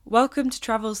Welcome to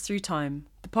Travels Through Time,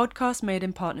 the podcast made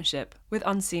in partnership with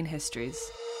Unseen Histories.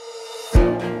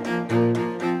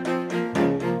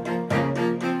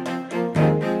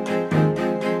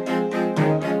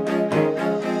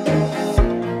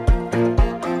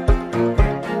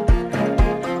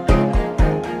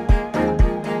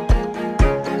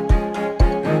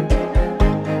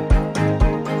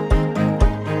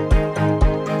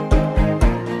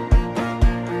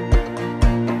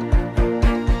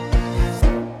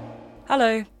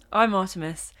 Hello, I'm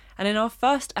Artemis, and in our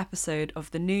first episode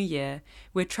of the new year,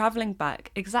 we're travelling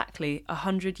back exactly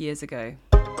 100 years ago.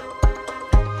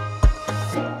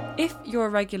 If you're a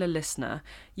regular listener,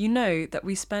 you know that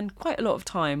we spend quite a lot of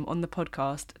time on the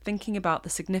podcast thinking about the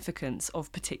significance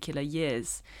of particular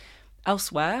years.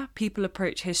 Elsewhere, people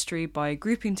approach history by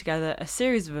grouping together a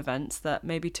series of events that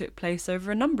maybe took place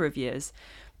over a number of years.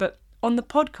 But on the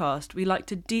podcast, we like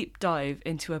to deep dive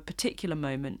into a particular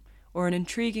moment or an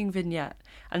intriguing vignette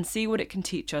and see what it can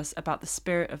teach us about the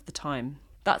spirit of the time.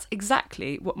 That's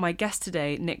exactly what my guest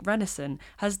today, Nick Renneson,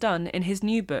 has done in his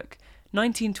new book,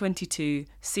 1922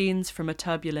 Scenes from a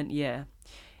Turbulent Year,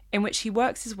 in which he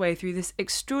works his way through this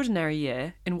extraordinary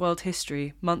year in world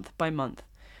history month by month,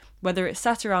 whether it's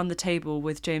sat around the table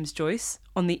with James Joyce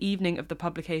on the evening of the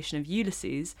publication of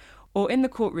Ulysses, or in the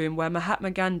courtroom where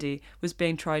Mahatma Gandhi was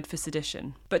being tried for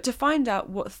sedition. But to find out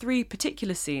what three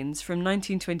particular scenes from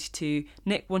 1922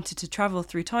 Nick wanted to travel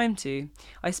through time to,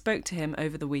 I spoke to him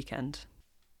over the weekend.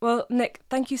 Well, Nick,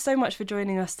 thank you so much for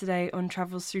joining us today on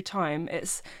Travels Through Time.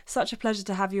 It's such a pleasure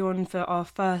to have you on for our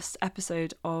first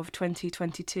episode of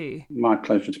 2022. My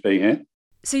pleasure to be here.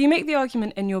 So you make the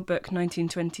argument in your book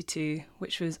 1922,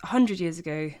 which was 100 years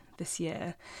ago this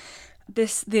year.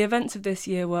 The events of this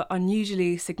year were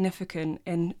unusually significant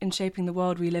in shaping the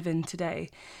world we live in today.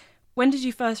 When did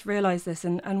you first realise this,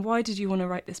 and why did you want to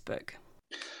write this book?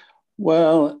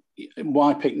 Well,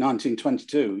 why pick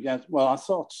 1922? Yeah, well, I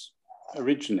thought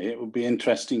originally it would be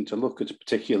interesting to look at a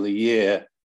particular year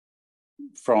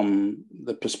from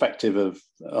the perspective of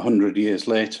 100 years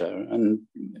later, and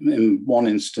in one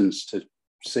instance to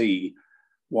see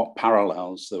what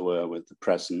parallels there were with the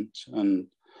present, and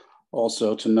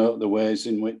also to note the ways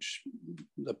in which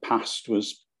the past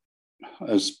was,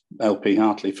 as L.P.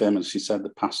 Hartley famously said, the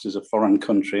past is a foreign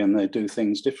country and they do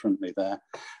things differently there.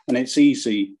 And it's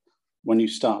easy when you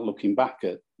start looking back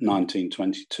at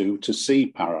 1922 to see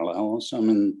parallels. I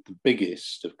mean, the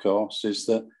biggest, of course, is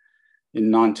that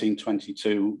in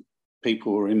 1922,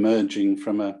 people were emerging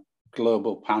from a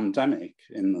global pandemic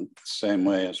in the same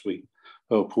way as we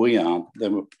hope we are. They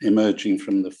were emerging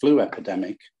from the flu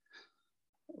epidemic,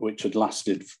 which had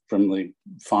lasted from the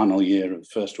final year of the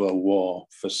First World War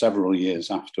for several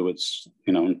years afterwards,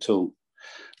 until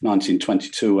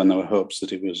 1922, when there were hopes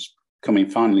that it was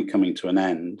finally coming to an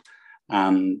end.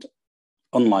 And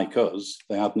unlike us,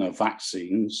 they had no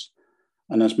vaccines,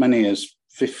 and as many as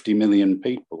 50 million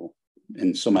people,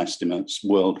 in some estimates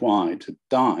worldwide, had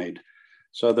died.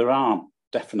 So there are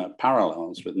definite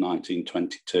parallels with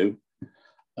 1922.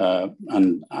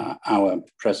 And our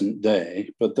present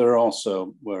day, but there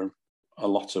also were a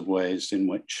lot of ways in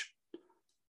which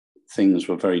things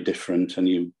were very different, and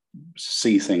you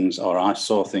see things, or I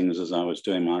saw things as I was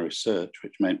doing my research,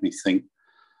 which made me think,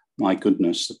 my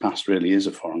goodness, the past really is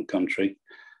a foreign country.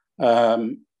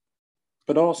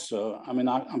 But also, I mean,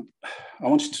 I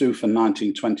wanted to do for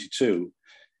 1922,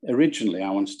 originally I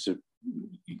wanted to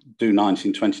do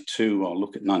 1922 or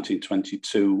look at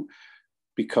 1922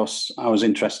 because I was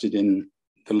interested in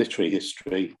the literary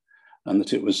history, and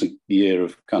that it was a year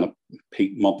of kind of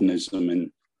peak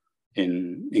modernism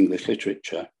in English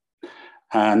literature.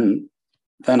 And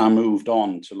then I moved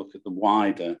on to look at the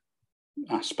wider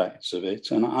aspects of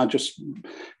it, and I just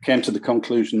came to the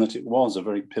conclusion that it was a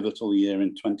very pivotal year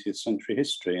in 20th century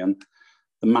history, and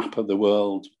the map of the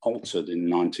world altered in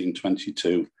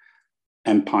 1922.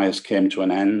 Empires came to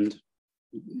an end.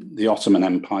 The Ottoman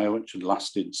Empire, which had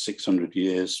lasted 600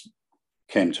 years,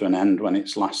 came to an end when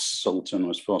its last sultan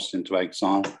was forced into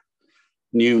exile.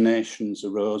 New nations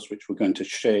arose, which were going to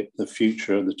shape the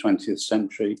future of the 20th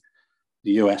century.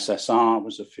 The USSR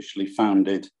was officially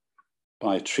founded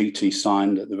by a treaty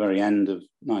signed at the very end of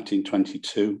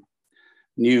 1922.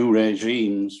 New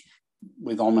regimes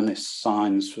with ominous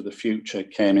signs for the future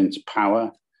came into power.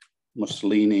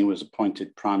 Mussolini was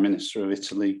appointed Prime Minister of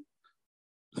Italy.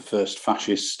 The first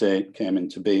fascist state came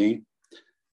into being.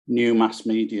 New mass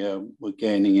media were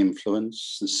gaining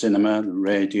influence. The cinema, the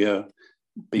radio,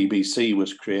 BBC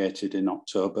was created in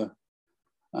October.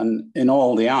 And in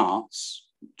all the arts,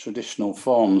 traditional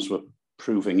forms were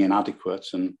proving inadequate,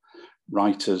 and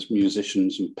writers,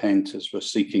 musicians, and painters were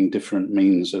seeking different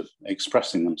means of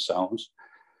expressing themselves.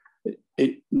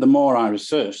 The more I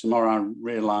researched, the more I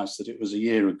realised that it was a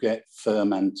year of great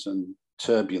ferment and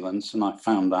turbulence, and I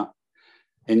found that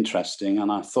interesting.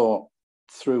 And I thought,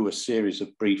 through a series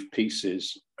of brief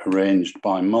pieces arranged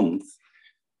by month,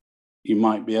 you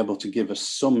might be able to give us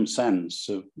some sense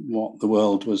of what the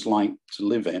world was like to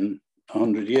live in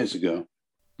 100 years ago.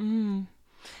 Mm.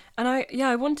 And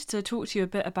I wanted to talk to you a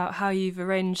bit about how you've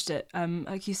arranged it,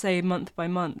 like you say, month by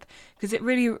month, because it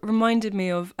really reminded me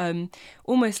of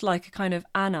almost like a kind of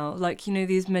annal, like, you know,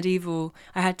 these medieval.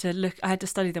 I had to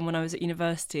study them when I was at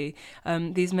university.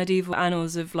 These medieval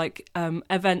annals of like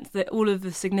events, that all of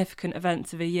the significant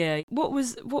events of a year.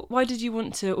 Why did you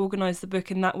want to organise the book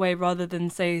in that way rather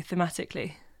than say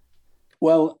thematically?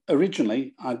 Well,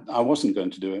 originally I wasn't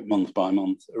going to do it month by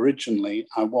month. Originally,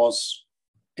 I was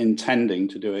intending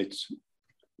to do it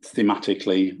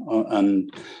thematically and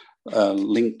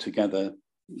link together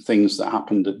things that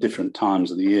happened at different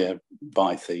times of the year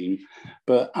by theme.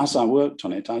 But as I worked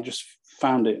on it, I just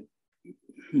found it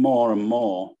more and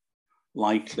more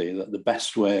likely that the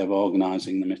best way of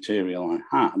organising the material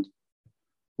I had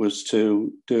was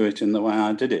to do it in the way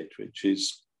I did it, which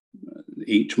is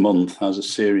each month has a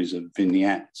series of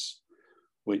vignettes,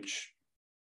 which,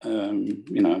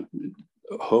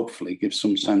 hopefully gives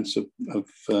some sense of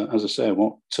as I say,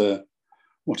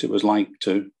 what it was like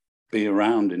to be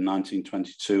around in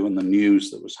 1922 and the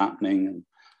news that was happening and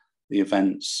the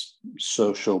events,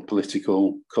 social,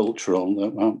 political, cultural,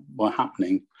 that were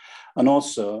happening. And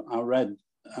also I read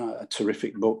a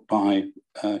terrific book by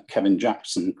Kevin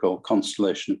Jackson called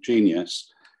Constellation of Genius,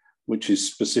 which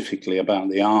is specifically about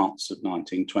the arts of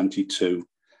 1922.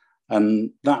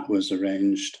 And that was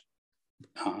arranged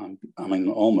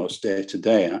almost day to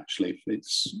day, actually.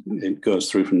 It goes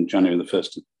through from January the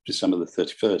 1st to December the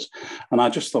 31st. And I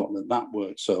just thought that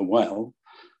worked so well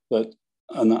that,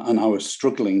 and I was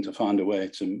struggling to find a way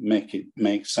to make it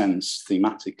make sense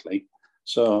thematically.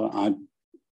 So I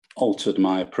altered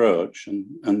my approach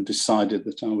and decided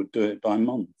that I would do it by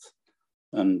month.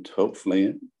 And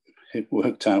hopefully it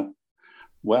worked out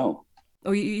well.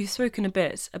 Or you've spoken a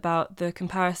bit about the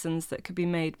comparisons that could be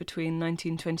made between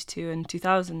 1922 and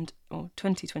 2000 or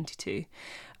 2022.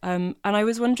 And I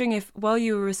was wondering if, while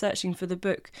you were researching for the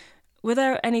book, were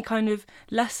there any kind of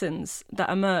lessons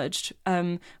that emerged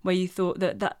where you thought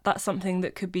that's something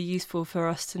that could be useful for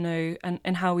us to know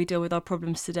and how we deal with our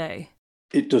problems today?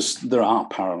 There are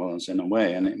parallels in a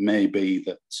way, and it may be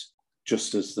that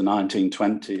just as the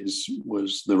 1920s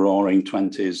was the roaring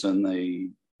 20s and the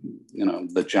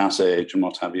jazz age and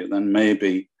what have you, then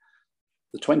maybe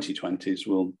the 2020s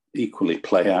will equally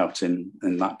play out in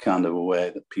that kind of a way,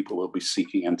 that people will be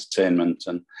seeking entertainment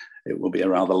and it will be a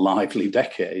rather lively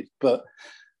decade. But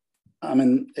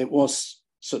it was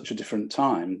such a different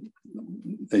time.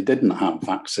 They didn't have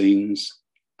vaccines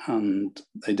and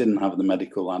they didn't have the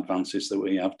medical advances that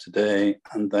we have today,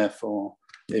 and therefore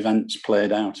events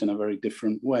played out in a very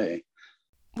different way.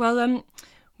 Well,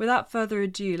 without further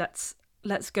ado,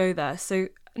 let's go there. So,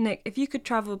 Nick, if you could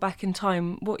travel back in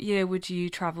time, what year would you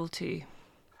travel to?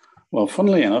 Well,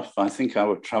 funnily enough, I think I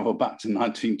would travel back to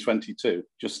 1922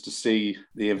 just to see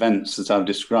the events that I've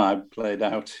described played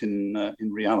out in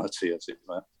reality, as it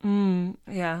were.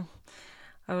 Yeah,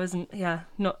 I wasn't. Yeah,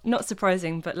 not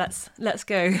surprising, but let's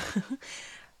go.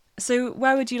 So,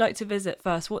 where would you like to visit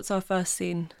first? What's our first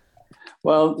scene?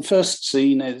 Well, the first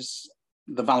scene is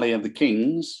the Valley of the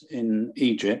Kings in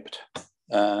Egypt.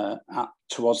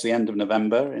 Towards the end of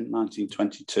November in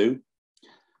 1922.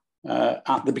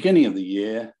 At the beginning of the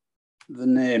year, the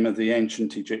name of the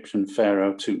ancient Egyptian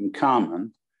pharaoh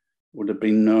Tutankhamun would have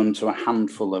been known to a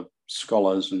handful of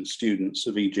scholars and students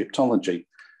of Egyptology.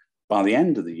 By the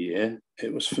end of the year,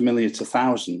 it was familiar to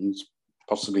thousands,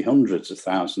 possibly hundreds of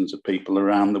thousands of people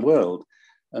around the world.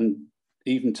 And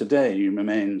even today, he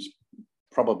remains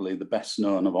probably the best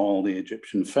known of all the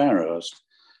Egyptian pharaohs.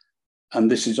 And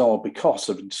this is all because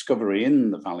of a discovery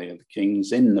in the Valley of the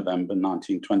Kings in November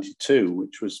 1922,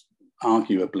 which was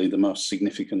arguably the most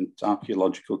significant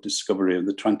archaeological discovery of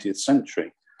the 20th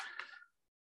century.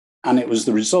 And it was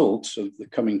the result of the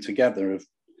coming together of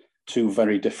two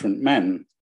very different men,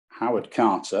 Howard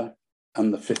Carter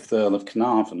and the 5th Earl of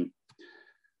Carnarvon.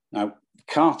 Now,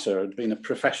 Carter had been a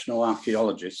professional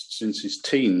archaeologist since his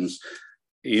teens.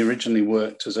 He originally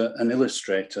worked as an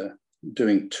illustrator,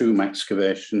 doing tomb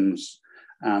excavations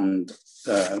and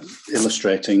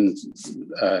illustrating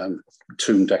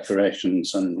tomb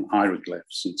decorations and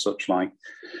hieroglyphs and such like.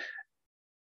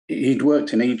 He'd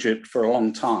worked in Egypt for a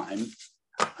long time,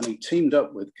 and he teamed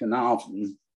up with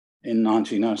Carnarvon in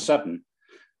 1907.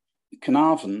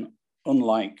 Carnarvon,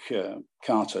 unlike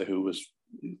Carter, who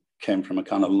came from a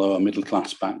kind of lower middle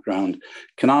class background,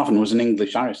 Carnarvon was an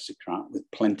English aristocrat with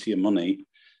plenty of money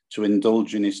to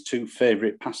indulge in his two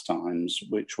favourite pastimes,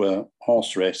 which were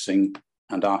horse racing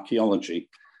and archaeology.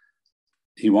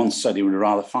 He once said he would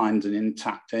rather find an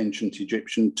intact ancient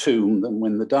Egyptian tomb than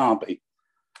win the Derby.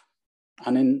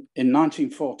 And in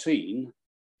 1914,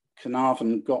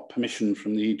 Carnarvon got permission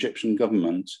from the Egyptian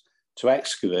government to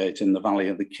excavate in the Valley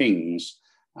of the Kings,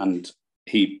 and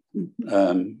he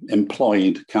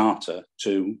employed Carter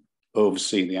to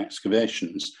oversee the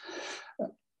excavations.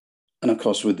 And of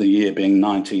course, with the year being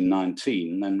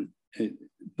 1919, then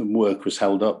the work was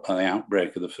held up by the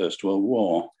outbreak of the First World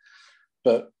War.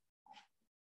 But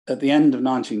at the end of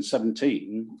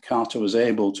 1917, Carter was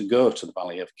able to go to the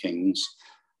Valley of Kings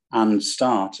and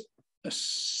start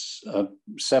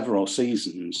several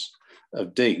seasons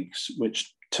of digs,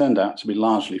 which turned out to be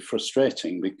largely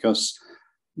frustrating because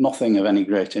nothing of any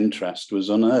great interest was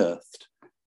unearthed.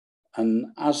 And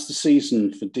as the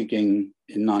season for digging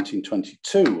in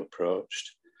 1922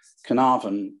 approached,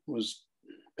 Carnarvon was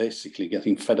basically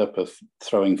getting fed up of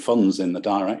throwing funds in the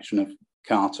direction of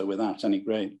Carter without any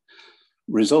great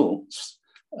results.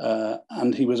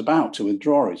 And he was about to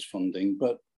withdraw his funding,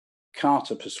 but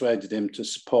Carter persuaded him to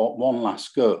support one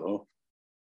last go,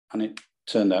 and it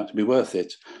turned out to be worth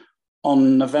it.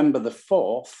 On November the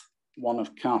 4th, one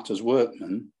of Carter's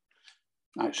workmen,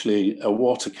 actually a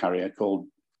water carrier called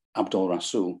Abdul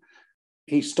Rasul,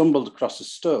 he stumbled across a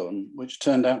stone which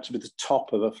turned out to be the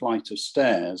top of a flight of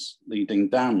stairs leading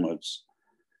downwards.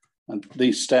 And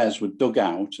these stairs were dug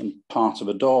out and part of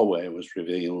a doorway was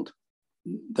revealed.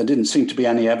 There didn't seem to be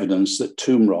any evidence that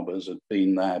tomb robbers had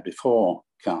been there before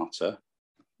Carter,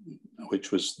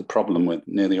 which was the problem with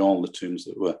nearly all the tombs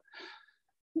that were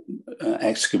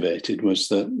excavated, was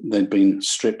that they'd been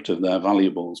stripped of their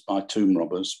valuables by tomb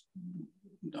robbers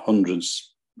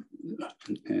hundreds,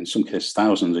 in some cases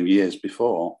thousands of years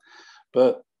before.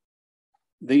 But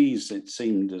these, it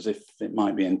seemed as if it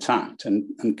might be intact,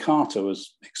 and Carter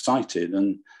was excited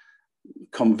and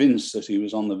convinced that he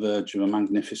was on the verge of a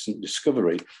magnificent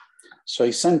discovery. So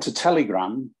he sent a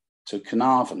telegram to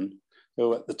Carnarvon,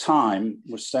 who at the time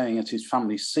was staying at his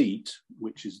family seat,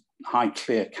 which is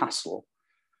Highclere Castle,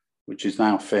 which is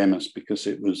now famous because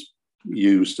it was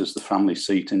used as the family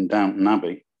seat in Downton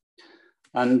Abbey.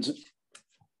 And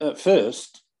at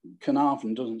first,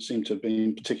 Carnarvon doesn't seem to have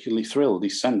been particularly thrilled. He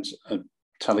sent a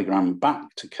telegram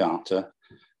back to Carter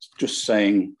just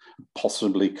saying,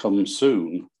 possibly come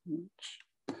soon, which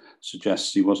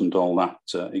suggests he wasn't all that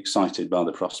excited by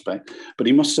the prospect. But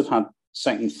he must have had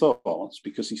second thoughts,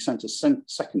 because he sent a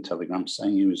second telegram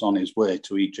saying he was on his way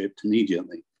to Egypt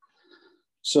immediately.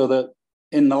 So that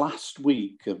in the last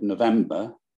week of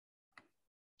November,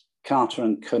 Carter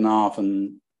and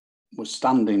Carnarvon were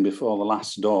standing before the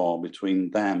last door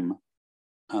between them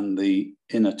and the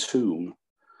inner tomb.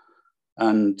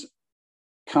 And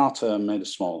Carter made a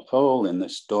small hole in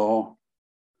this door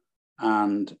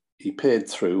and he peered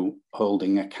through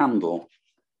holding a candle.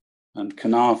 And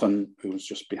Carnarvon, who was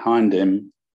just behind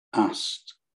him,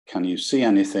 asked, "Can you see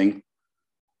anything?"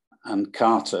 And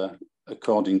Carter,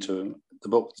 according to the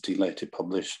book that he later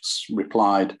published,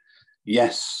 replied,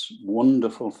 "Yes,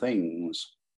 wonderful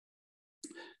things."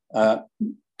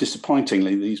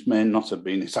 Disappointingly, these may not have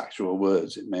been his actual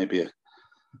words. It may be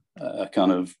a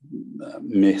kind of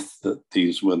myth that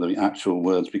these were the actual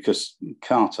words, because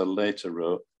Carter later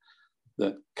wrote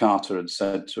that Carter had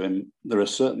said to him, "There are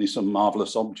certainly some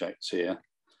marvelous objects here,"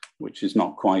 which is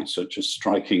not quite such a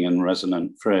striking and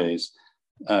resonant phrase.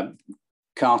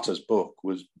 Carter's book,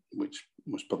 which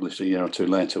was published a year or two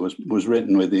later, was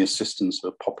written with the assistance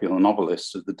of a popular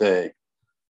novelist of the day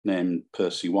named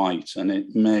Percy White, and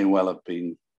it may well have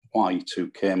been White who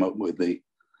came up with the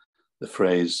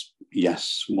phrase,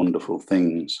 "Yes, wonderful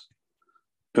things."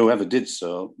 Whoever did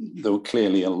so, there were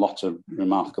clearly a lot of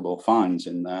remarkable finds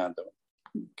in there. There were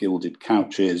gilded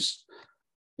couches,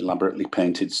 elaborately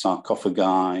painted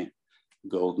sarcophagi,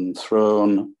 golden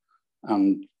throne,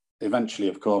 and eventually,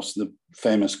 of course, the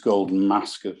famous golden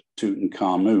mask of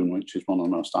Tutankhamun, which is one of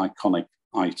the most iconic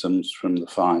items from the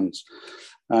finds.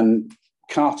 And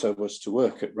Carter was to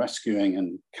work at rescuing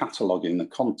and cataloguing the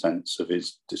contents of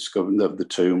his discovery of the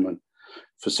tomb and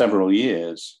for several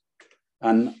years.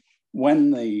 And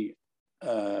when the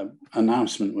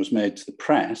announcement was made to the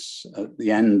press at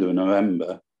the end of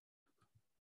November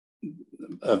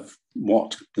of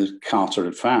what the Carter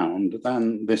had found,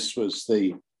 then this was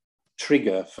the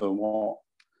trigger for what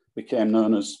became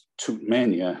known as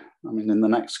Tootmania. I mean, in the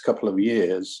next couple of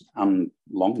years, and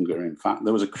longer, in fact,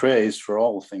 there was a craze for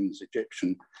all things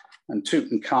Egyptian And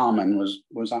Tutankhamun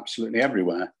was absolutely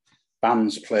everywhere.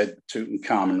 Bands played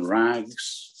Tutankhamun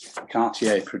rags.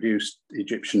 Cartier produced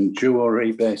Egyptian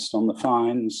jewelry based on the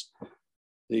finds.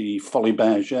 The Folies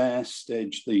Bergère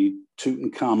staged the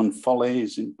Tutankhamun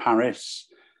Follies in Paris.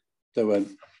 There were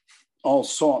all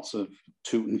sorts of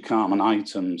Tutankhamun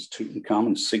items,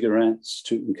 Tutankhamun cigarettes,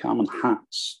 Tutankhamun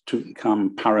hats,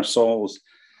 Tutankhamun parasols,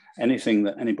 anything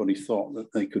that anybody thought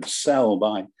that they could sell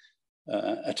by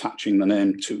attaching the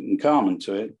name Tutankhamun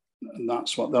to it. And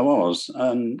that's what there was.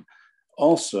 And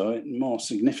also, more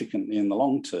significantly in the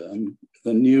long term,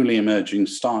 the newly emerging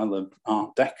style of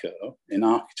Art Deco in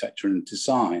architecture and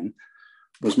design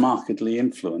was markedly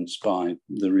influenced by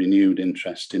the renewed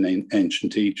interest in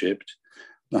ancient Egypt.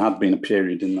 There had been a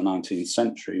period in the 19th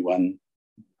century when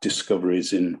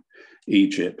discoveries in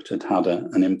Egypt had had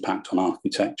an impact on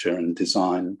architecture and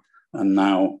design. And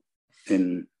now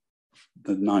in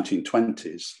the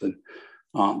 1920s, the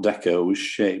Art Deco was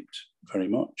shaped very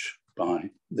much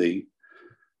by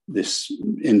this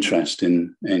interest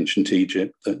in ancient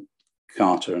Egypt that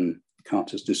Carter and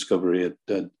Carter's discovery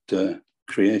had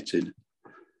created.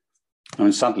 I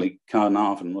mean, sadly,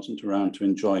 Carnarvon wasn't around to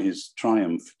enjoy his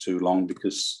triumph for too long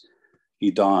because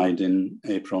he died in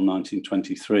April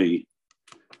 1923.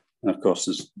 And of course,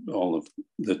 there's all of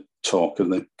the talk of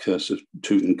the curse of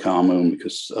Tutankhamun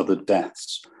because other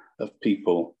deaths of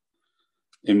people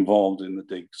involved in the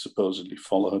dig supposedly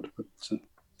followed, but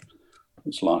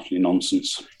it's largely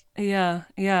nonsense. Yeah,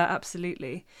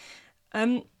 absolutely.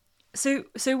 So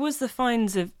was the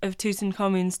finds of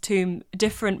Tutankhamun's tomb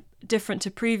different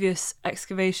to previous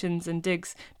excavations and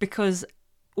digs because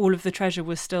all of the treasure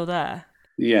was still there?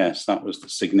 Yes, that was the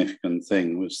significant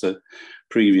thing, was that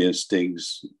previous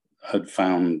digs had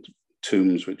found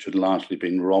tombs which had largely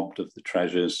been robbed of the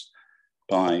treasures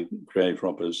by grave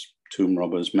robbers, tomb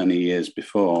robbers many years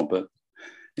before. But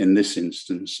in this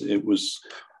instance, it was,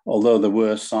 although there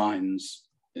were signs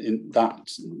in that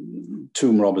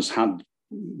tomb robbers had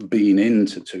been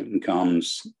into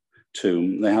Tutankhamun's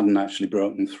tomb, they hadn't actually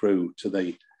broken through to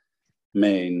the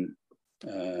main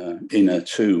inner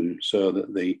tomb, so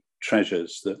that the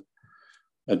treasures that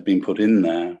had been put in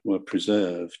there were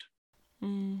preserved.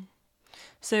 Mm.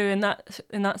 So in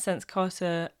that sense,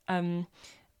 Carter and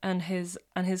his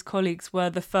colleagues were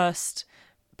the first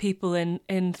people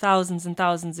in thousands and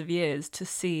thousands of years to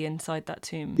see inside that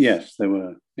tomb. Yes, they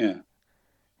were. Yeah.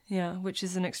 Yeah, which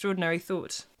is an extraordinary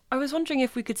thought. I was wondering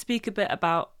if we could speak a bit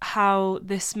about how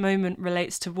this moment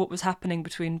relates to what was happening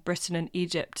between Britain and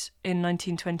Egypt in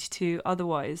 1922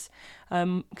 otherwise.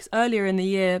 Because earlier in the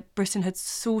year, Britain had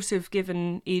sort of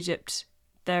given Egypt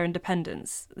their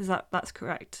independence. That's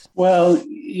correct? Well,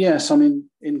 yes. I mean,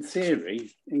 in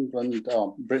theory, England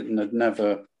or Britain had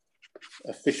never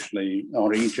officially,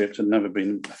 or Egypt had never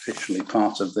been officially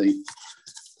part of the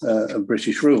of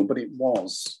British rule, but it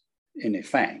was in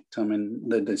effect. I mean,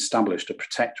 they'd established a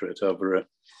protectorate over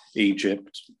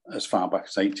Egypt as far back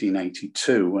as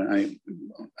 1882. And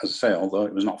as I say, although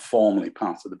it was not formally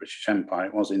part of the British Empire,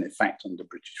 it was in effect under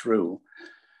British rule.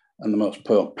 And the most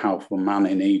powerful man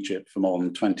in Egypt for more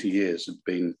than 20 years had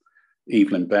been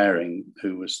Evelyn Baring,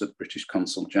 who was the British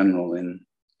Consul General in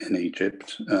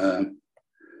Egypt.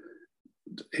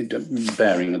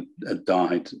 Baring had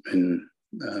died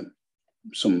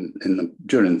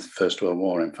during the First World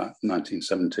War, in fact,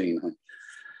 1917.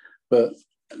 But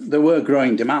there were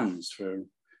growing demands for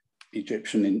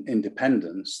Egyptian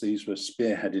independence. These were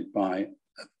spearheaded by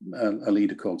a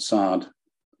leader called Saad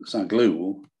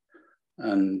Zaghloul,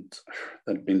 and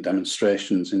there had been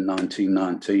demonstrations in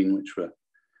 1919 which were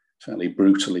fairly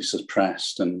brutally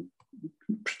suppressed, and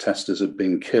protesters had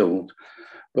been killed.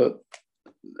 But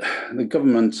the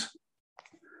government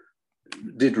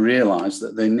did realise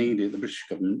that the British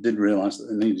government did realise that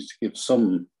they needed to give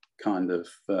some kind of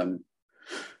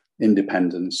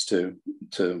independence to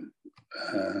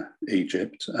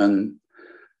Egypt, and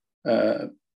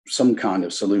some kind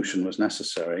of solution was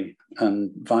necessary.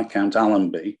 And Viscount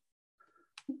Allenby,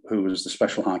 who was the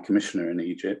Special High Commissioner in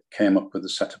Egypt, came up with a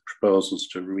set of proposals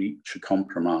to reach a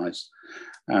compromise.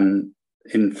 And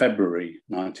in February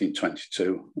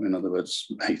 1922, in other words,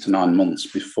 8 or 9 months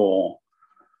before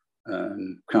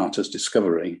Carter's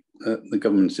discovery, the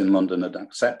government in London had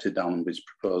accepted Allenby's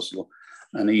proposal,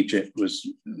 and Egypt was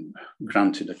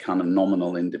granted a kind of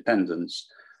nominal independence.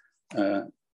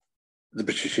 The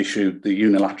British issued the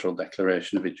Unilateral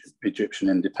Declaration of Egyptian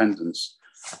Independence,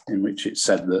 in which it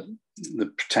said that the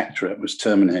protectorate was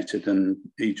terminated and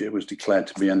Egypt was declared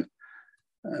to be an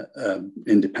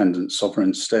independent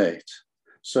sovereign state.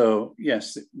 So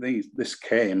yes, this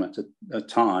came at a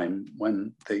time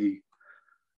when the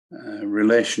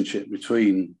relationship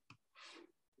between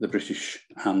the British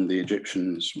and the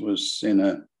Egyptians was in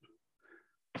a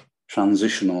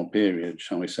transitional period,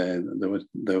 shall we say.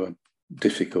 There were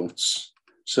difficult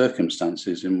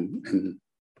circumstances in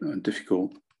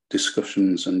difficult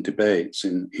discussions and debates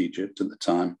in Egypt at the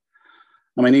time.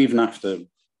 I mean, even after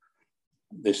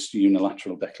this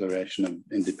unilateral declaration of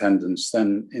independence,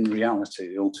 then in reality,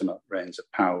 the ultimate reins of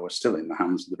power were still in the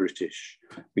hands of the British,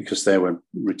 because they would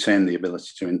retain the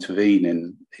ability to intervene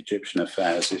in Egyptian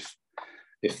affairs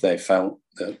if they felt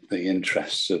that the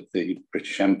interests of the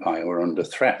British Empire were under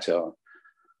threat or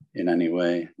in any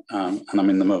way. And I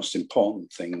mean, the most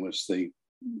important thing was the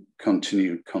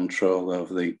continued control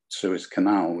over the Suez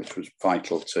Canal, which was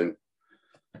vital to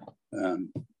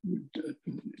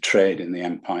trade in the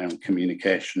empire and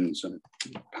communications and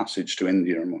passage to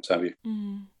India and what have you.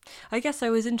 I guess I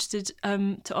was interested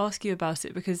to ask you about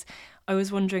it, because I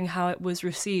was wondering how it was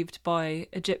received by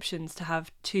Egyptians to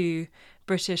have two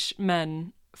British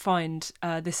men find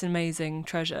this amazing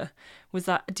treasure.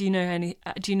 Do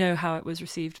you know how it was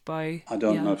received by? I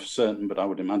don't know for certain, but I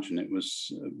would imagine it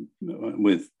was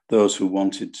with those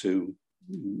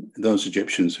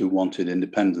Egyptians who wanted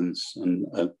independence, and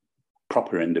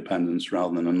proper independence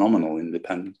rather than a nominal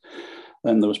independence.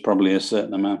 Then there was probably a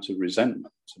certain amount of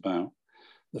resentment about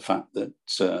the fact that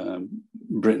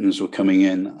Britons were coming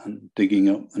in and digging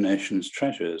up the nation's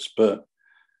treasures. But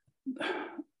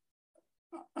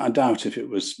I doubt if it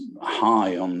was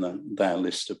high on their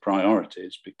list of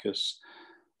priorities, because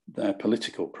their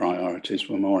political priorities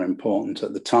were more important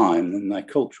at the time than their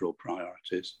cultural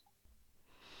priorities.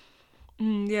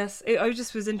 Yes, I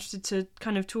just was interested to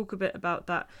kind of talk a bit about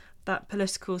that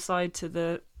political side to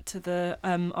the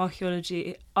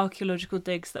archaeological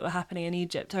digs that were happening in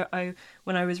Egypt.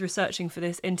 When I was researching for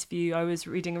this interview, I was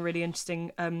reading a really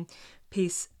interesting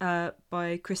piece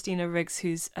by Christina Riggs,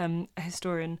 who's a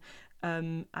historian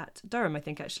at Durham, I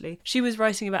think, actually. She was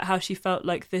writing about how she felt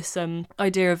like this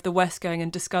idea of the West going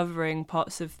and discovering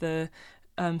parts of the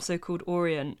so-called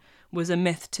Orient was a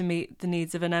myth to meet the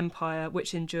needs of an empire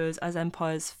which endures as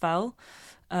empires fell,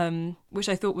 which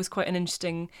I thought was quite an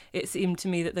interesting. It seemed to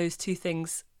me that those two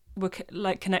things were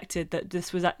connected, that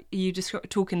this was you just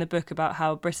talk in the book about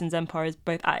how Britain's empire is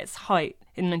both at its height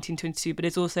in 1922, but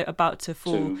it's also about to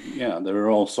fall. There are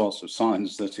all sorts of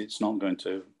signs that it's not going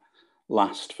to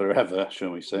last forever,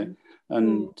 shall we say.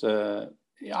 And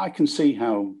I can see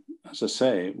how, as I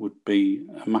say, it would be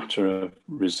a matter of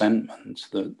resentment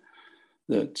that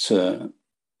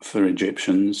for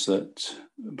Egyptians,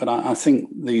 but I think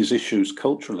these issues,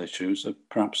 cultural issues, have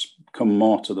perhaps come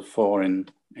more to the fore in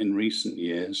recent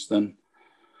years than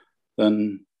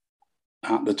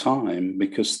at the time,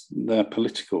 because their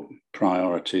political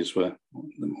priorities were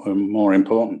more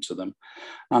important to them.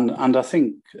 And I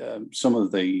think some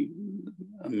of the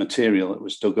material that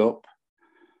was dug up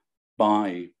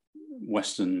by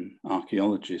Western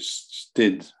archaeologists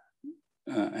did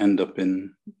end up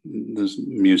in the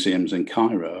museums in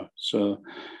Cairo. So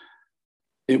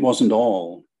it wasn't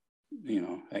all,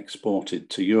 exported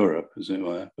to Europe, as it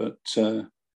were. But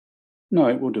no,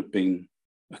 it would have been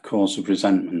a cause of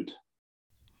resentment.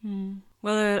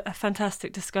 Well, a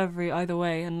fantastic discovery either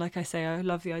way. And like I say, I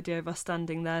love the idea of us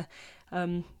standing there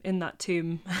in that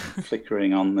tomb.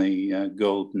 Flickering on the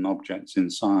golden objects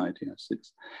inside. Yes, it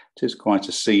is quite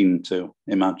a scene to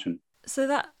imagine. So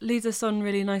that leads us on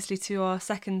really nicely to our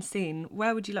second scene.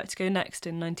 Where would you like to go next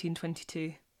in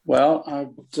 1922? Well,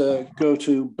 I'd go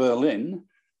to Berlin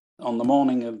on the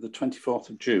morning of the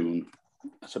 24th of June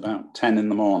at about 10 in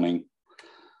the morning.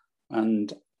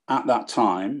 And at that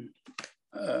time,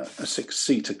 a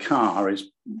 6-seater car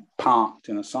is parked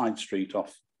in a side street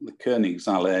off the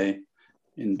Königsallee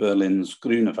in Berlin's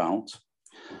Grunewald,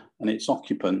 and its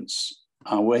occupants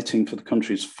are waiting for the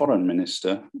country's foreign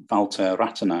minister, Walter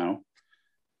Rathenau,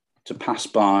 to pass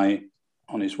by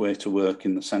on his way to work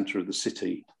in the centre of the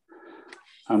city.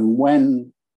 And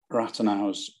when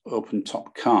Rathenau's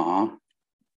open-top car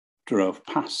drove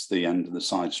past the end of the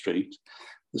side street,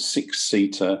 the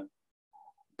 6-seater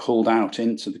pulled out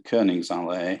into the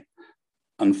Königsallee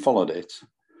and followed it.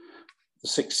 The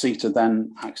 6-seater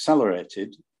then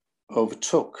accelerated,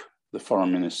 overtook the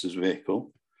foreign minister's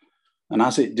vehicle, and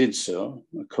as it did so,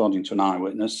 according to an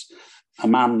eyewitness, a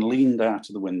man leaned out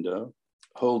of the window,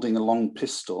 holding a long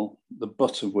pistol, the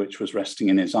butt of which was resting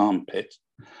in his armpit,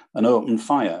 and opened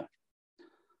fire.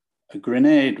 A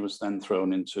grenade was then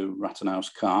thrown into Rathenau's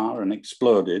car and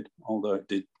exploded, although it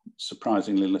did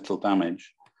surprisingly little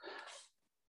damage.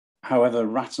 However,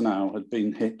 Rathenau had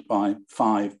been hit by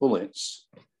 5 bullets.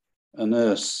 A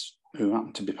nurse who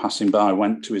happened to be passing by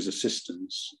went to his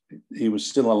assistance. He was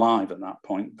still alive at that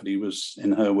point, but he was,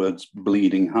 in her words,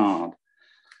 bleeding hard.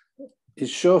 his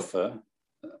chauffeur,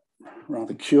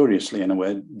 rather curiously in a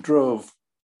way, drove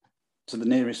to the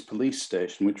nearest police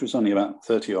station, which was only about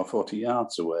 30 or 40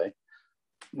 yards away,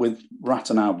 with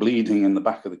Rathenau bleeding in the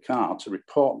back of the car to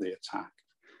report the attack.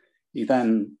 He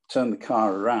then turned the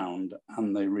car around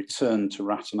and they returned to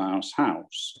Rathenau's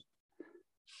house.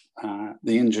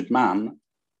 The injured man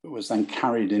was then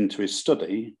carried into his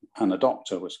study and a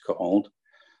doctor was called.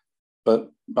 But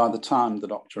by the time the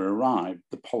doctor arrived,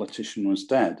 the politician was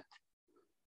dead.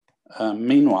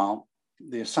 Meanwhile,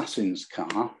 the assassin's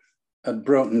car had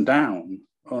broken down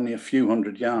only a few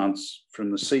hundred yards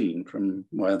from the scene, from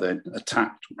where they'd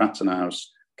attacked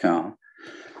Rathenau's car.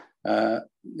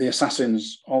 The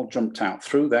assassins all jumped out,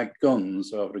 threw their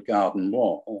guns over a garden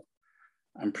wall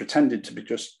and pretended to be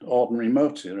just ordinary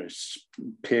motorists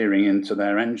peering into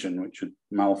their engine, which had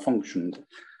malfunctioned.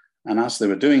 And as they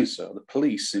were doing so, the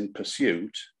police in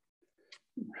pursuit,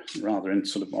 rather in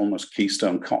sort of almost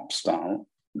Keystone Cop style,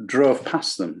 drove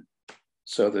past them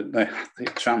so that they had the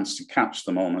chance to catch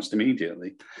them almost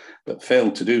immediately, but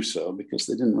failed to do so because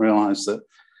they didn't realize that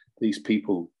these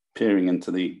people peering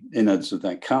into the innards of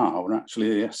their car were actually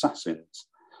the assassins.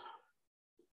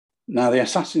 Now, the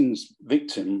assassin's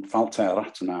victim, Walter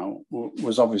Rathenau,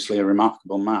 was obviously a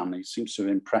remarkable man. He seems to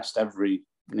have impressed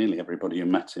nearly everybody who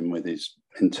met him with his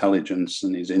intelligence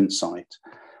and his insight.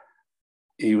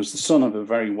 He was the son of a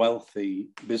very wealthy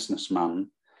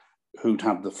businessman who'd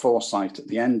had the foresight at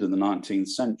the end of the 19th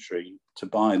century to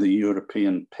buy the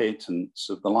European patents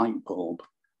of the light bulb,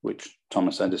 which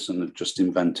Thomas Edison had just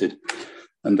invented.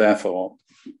 And therefore,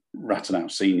 Rathenau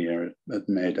Sr. had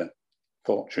made a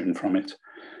fortune from it.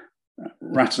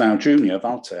 Rathenau Jr.,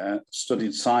 Walter,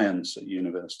 studied science at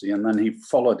university, and then he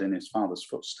followed in his father's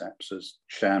footsteps as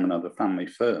chairman of the family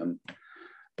firm.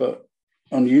 But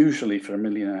unusually for a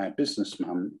millionaire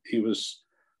businessman, he was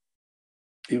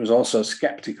also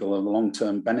skeptical of the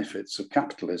long-term benefits of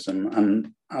capitalism.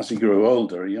 And as he grew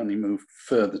older, he only moved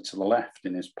further to the left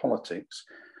in his politics.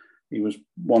 He was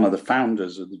one of the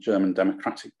founders of the German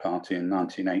Democratic Party in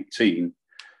 1918,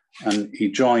 and he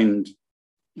joined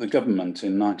the government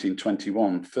in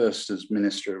 1921, first as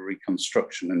Minister of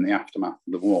Reconstruction in the aftermath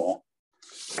of the war,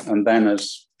 and then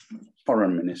as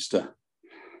Foreign Minister.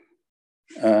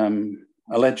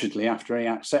 Allegedly, after he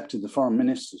accepted the Foreign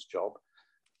Minister's job,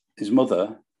 his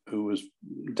mother, who was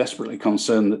desperately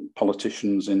concerned that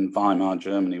politicians in Weimar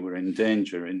Germany were in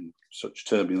danger in such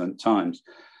turbulent times,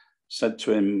 said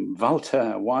to him,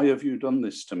 "Walter, why have you done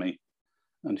this to me?"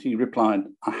 And he replied,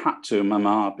 "I had to,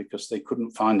 Mama, because they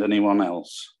couldn't find anyone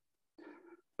else."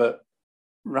 But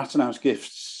Rathenau's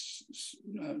gifts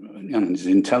and his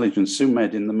intelligence soon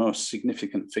made him the most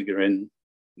significant figure in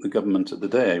the government of the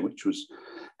day, which was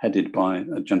headed by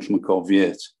a gentleman called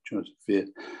Wirth, Joseph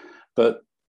Wirth. But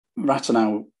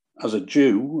Rathenau, as a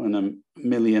Jew and a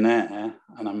millionaire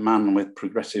and a man with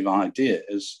progressive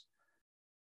ideas,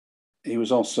 he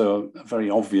was also a very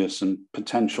obvious and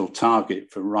potential target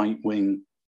for right-wing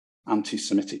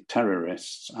anti-Semitic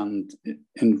terrorists. And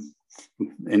in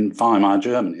Weimar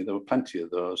Germany, there were plenty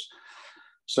of those.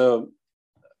 So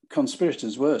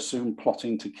conspirators were soon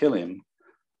plotting to kill him.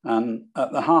 And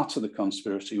at the heart of the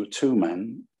conspiracy were two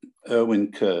men,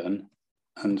 Erwin Kern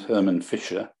and Hermann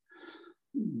Fischer.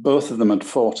 Both of them had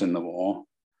fought in the war.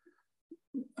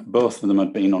 Both of them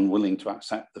had been unwilling to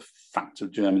accept the fact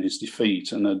of Germany's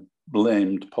defeat and had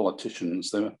blamed politicians.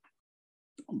 They were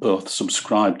both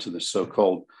subscribed to the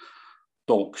so-called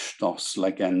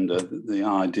Dolchstoßlegende, the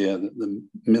idea that the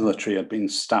military had been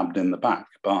stabbed in the back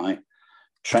by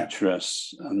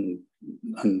treacherous and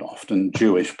often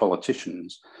Jewish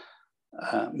politicians.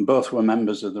 Both were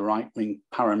members of the right-wing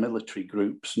paramilitary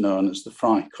groups known as the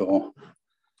Freikorps.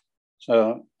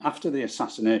 So after the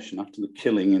assassination, after the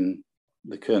killing in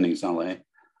the Königsallee,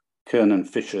 Kern and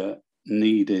Fischer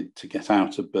needed to get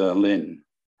out of Berlin.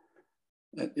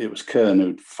 It was Kern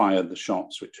who'd fired the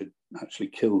shots which had actually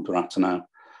killed Rathenau.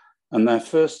 And their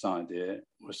first idea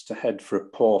was to head for a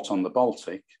port on the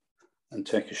Baltic and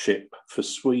take a ship for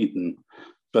Sweden.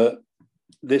 But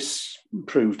this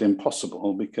proved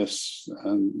impossible because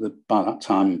by that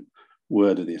time,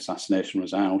 word of the assassination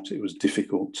was out. It was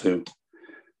difficult to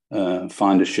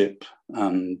find a ship,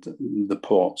 and the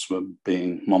ports were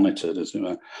being monitored, as it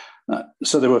were.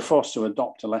 So they were forced to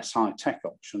adopt a less high-tech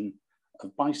option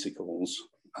of bicycles,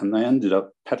 and they ended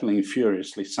up pedaling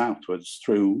furiously southwards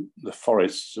through the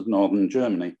forests of northern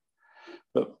Germany.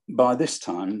 But by this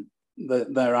time,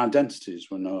 their identities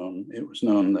were known. It was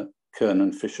known that Kern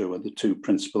and Fischer were the two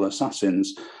principal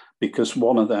assassins because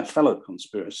one of their fellow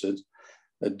conspirators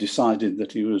had decided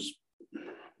that he was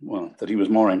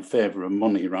more in favour of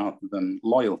money rather than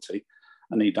loyalty,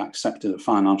 and he'd accepted a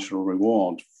financial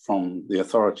reward from the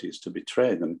authorities to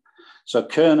betray them. So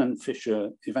Kern and Fisher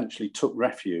eventually took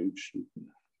refuge,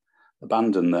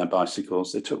 abandoned their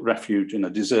bicycles. They took refuge in a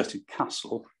deserted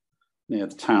castle near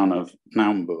the town of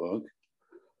Naumburg.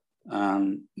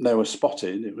 And they were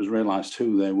spotted. It was realised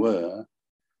who they were.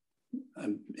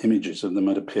 Images of them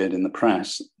had appeared in the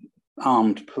press.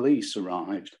 Armed police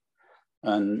arrived.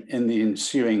 And in the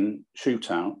ensuing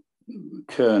shootout,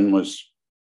 Kern was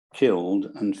killed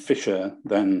and Fisher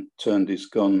then turned his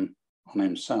gun on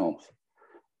himself.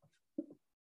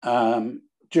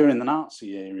 During the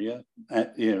Nazi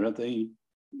era, the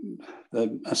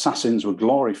assassins were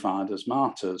glorified as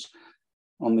martyrs.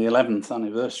 On the 11th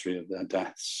anniversary of their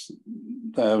deaths,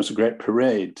 there was a great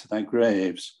parade to their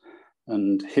graves,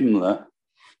 and Himmler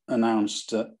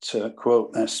announced that,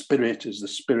 quote, their spirit is the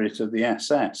spirit of the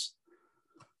SS.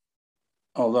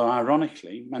 Although,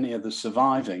 ironically, many of the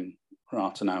surviving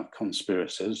Rathenau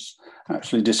conspirators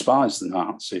actually despised the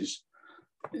Nazis.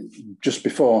 Just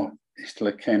before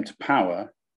Hitler came to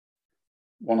power,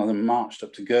 one of them marched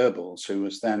up to Goebbels, who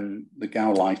was then the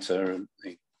Gauleiter,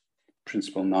 the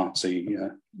principal Nazi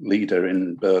leader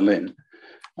in Berlin,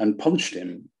 and punched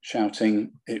him,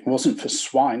 shouting, "It wasn't for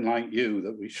swine like you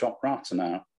that we shot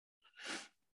Rathenau."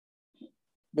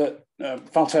 But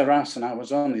Walter Rathenau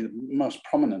was only the most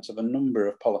prominent of a number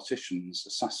of politicians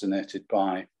assassinated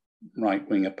by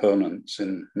right-wing opponents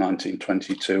in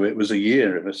 1922. It was a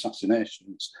year of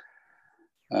assassinations.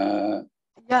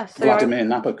 Vladimir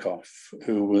Nabokov,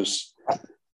 who was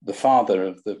the father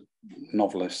of the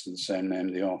novelist of the same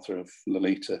name, the author of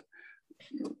Lolita.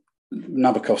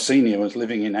 Nabokov Sr. was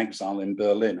living in exile in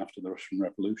Berlin after the Russian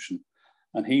Revolution,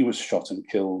 and he was shot and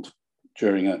killed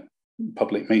during a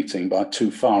public meeting by two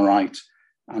far-right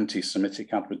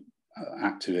anti-Semitic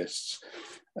activists.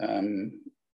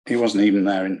 He wasn't even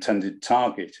their intended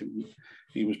target.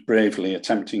 He was bravely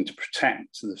attempting to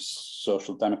protect the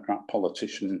Social Democrat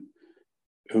politician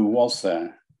who was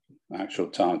their actual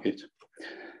target.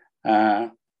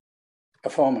 A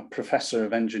former professor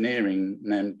of engineering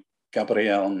named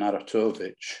Gabriel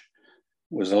Narutowicz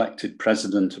was elected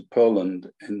president of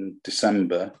Poland in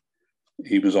December.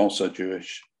 He was also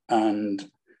Jewish,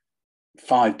 and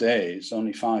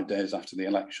only 5 days after the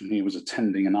election, he was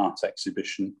attending an art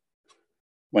exhibition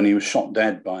when he was shot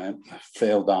dead by a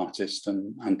failed artist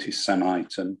and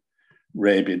anti-Semite and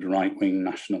rabid right-wing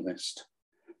nationalist.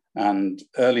 And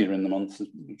earlier in the month, as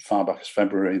far back as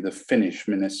February, the Finnish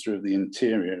Minister of the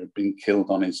Interior had been killed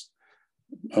on his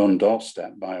own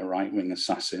doorstep by a right-wing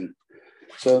assassin.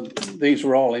 So these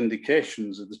were all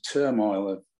indications of the turmoil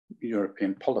of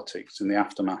European politics in the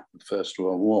aftermath of the First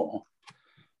World War.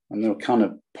 And they were kind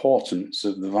of portents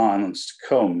of the violence to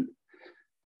come.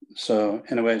 So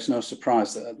in a way, it's no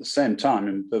surprise that at the same time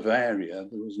in Bavaria,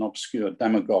 there was an obscure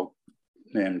demagogue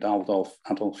named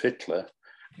Adolf Hitler,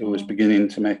 who was beginning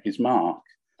to make his mark.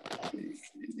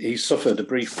 He suffered a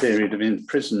brief period of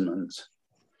imprisonment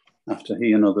after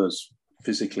he and others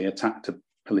physically attacked a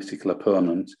political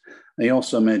opponent. He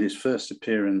also made his first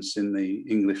appearance in the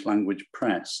English language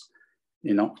press.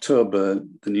 In October,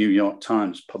 the New York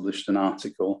Times published an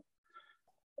article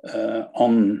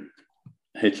on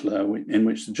Hitler in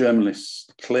which the journalists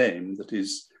claimed that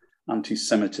his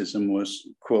anti-Semitism was,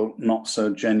 quote, not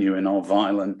so genuine or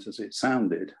violent as it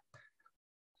sounded,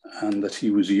 and that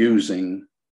he was using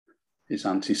his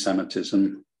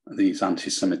anti-Semitism, these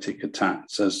anti-Semitic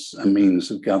attacks, as a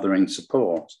means of gathering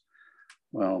support.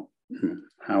 Well,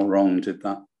 how wrong did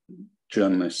that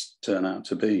journalist turn out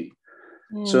to be?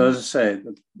 So as I say,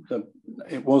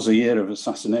 it was a year of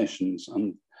assassinations,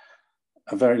 and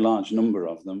a very large number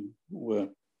of them were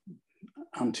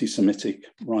anti-Semitic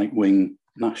right-wing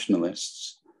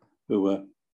nationalists who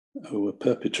were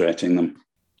perpetrating them.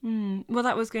 Well,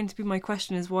 that was going to be my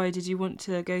question, is why did you want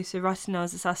to go to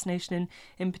Rathenau's assassination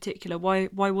in particular? Why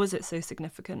was it so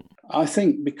significant? I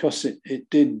think because it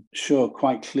did show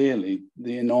quite clearly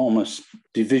the enormous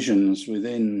divisions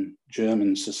within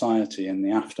German society in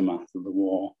the aftermath of the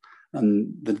war,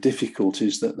 and the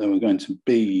difficulties that there were going to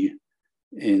be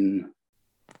in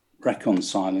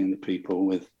reconciling the people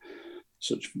with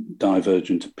such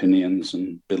divergent opinions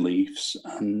and beliefs.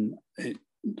 And it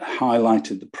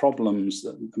highlighted the problems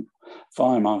that the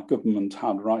Weimar government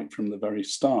had right from the very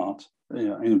start,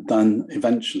 and then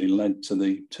eventually led to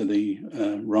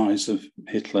the rise of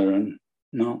Hitler and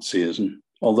Nazism.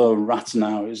 Although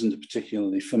Rathenau isn't a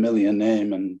particularly familiar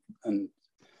name and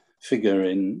figure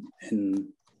in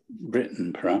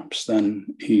Britain, perhaps, then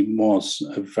he was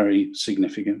a very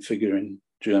significant figure in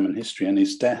German history, and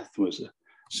his death was a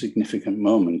significant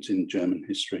moment in German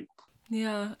history.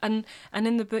 Yeah, and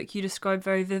in the book you describe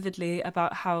very vividly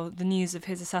about how the news of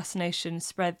his assassination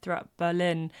spread throughout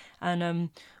Berlin, and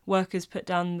workers put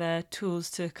down their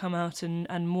tools to come out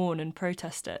and mourn and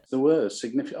protest it. There were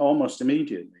significant, almost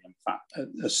immediately, in fact,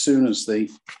 as soon as the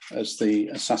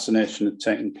assassination had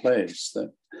taken place.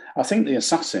 That I think the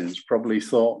assassins probably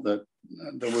thought that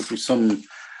there would be some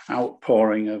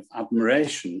outpouring of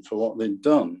admiration for what they'd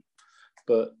done,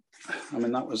 but I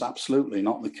mean, that was absolutely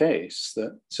not the case.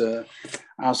 That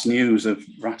as news of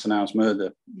Rathenau's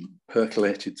murder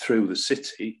percolated through the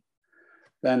city,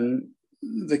 then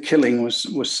the killing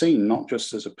was seen not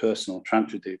just as a personal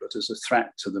tragedy, but as a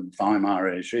threat to the Weimar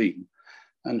regime.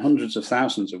 And hundreds of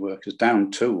thousands of workers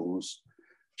downed tools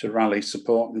to rally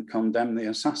support and condemn the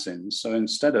assassins. So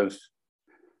instead of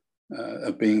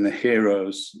being the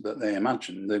heroes that they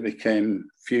imagined, they became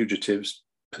fugitives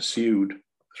pursued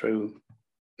through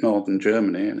northern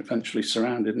Germany and eventually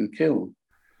surrounded and killed.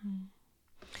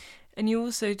 And you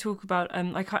also talk about,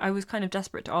 I was kind of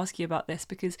desperate to ask you about this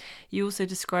because you also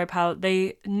describe how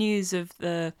news of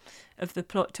the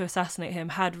plot to assassinate him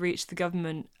had reached the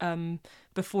government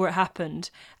before it happened,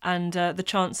 and the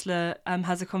Chancellor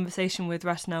has a conversation with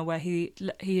Rathenau where he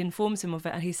informs him of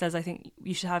it, and he says, "I think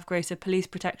you should have greater police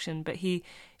protection." But you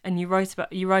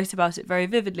write about it very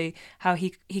vividly, how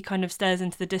he kind of stares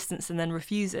into the distance and then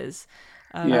refuses.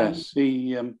 Yes,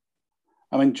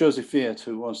 Joseph Wirth,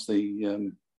 who was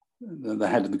the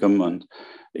head of the government,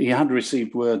 he had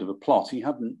received word of a plot. He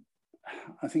hadn't,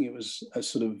 I think it was a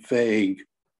sort of vague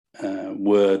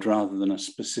word rather than a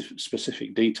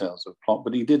specific details of plot,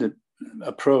 but he did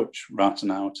approach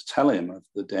Rathenau to tell him of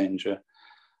the danger.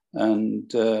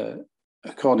 And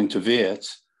according to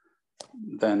Wirth,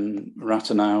 then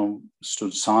Rathenau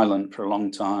stood silent for a long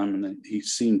time, and he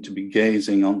seemed to be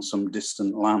gazing on some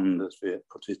distant land, as Wirth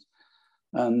put it.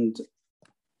 And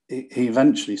he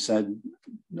eventually said,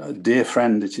 "Dear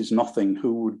friend, it is nothing.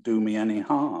 Who would do me any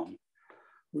harm?"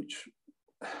 Which,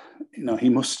 he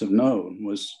must have known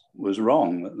was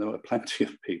wrong, that there were plenty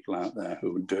of people out there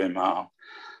who would do him harm.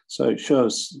 So it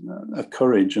shows a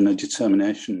courage and a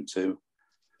determination to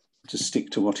stick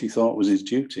to what he thought was his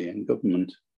duty in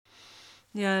government.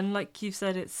 Yeah, and like you've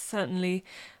said, it's certainly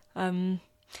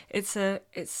it's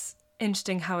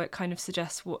interesting how it kind of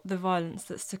suggests what the violence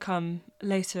that's to come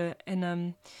later in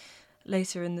the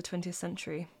 20th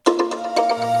century.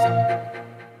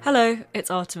 Hello,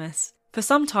 it's Artemis. For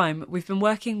some time, we've been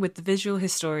working with the visual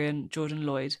historian Jordan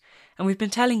Lloyd, and we've been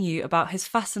telling you about his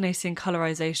fascinating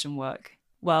colorization work.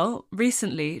 Well,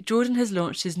 recently, Jordan has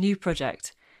launched his new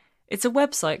project. It's a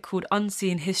website called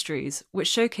Unseen Histories, which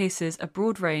showcases a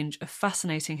broad range of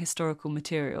fascinating historical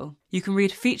material. You can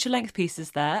read feature-length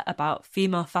pieces there about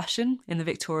female fashion in the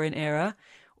Victorian era,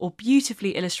 or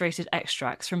beautifully illustrated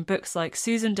extracts from books like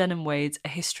Susan Denham-Wade's A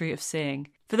History of Seeing.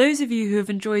 For those of you who have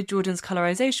enjoyed Jordan's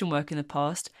colorization work in the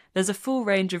past, there's a full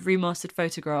range of remastered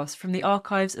photographs from the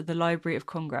archives of the Library of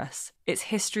Congress. It's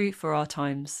history for our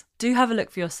times. Do have a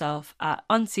look for yourself at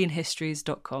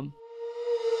unseenhistories.com.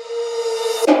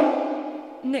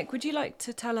 Nick, would you like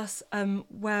to tell us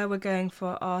where we're going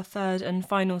for our third and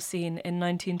final scene in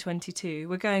 1922?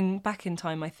 We're going back in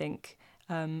time, I think.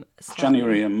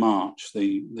 January and March,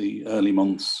 the early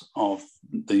months of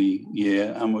the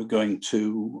year, and we're going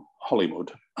to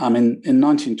Hollywood. In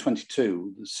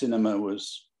 1922, the cinema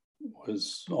was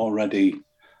already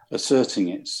asserting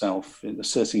its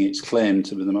claim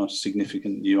to be the most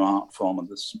significant new art form of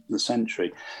the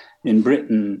century. In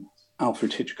Britain,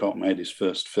 Alfred Hitchcock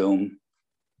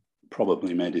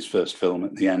probably made his first film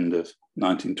at the end of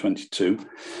 1922.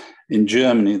 In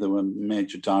Germany, there were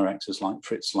major directors like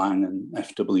Fritz Lang and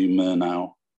F.W.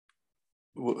 Murnau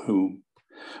who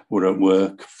were at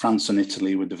work. France and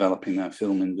Italy were developing their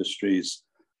film industries.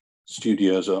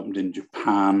 Studios opened in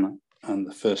Japan, and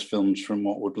the first films from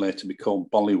what would later be called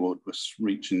Bollywood was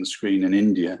reaching the screen in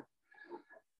India.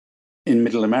 In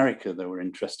Middle America, there were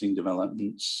interesting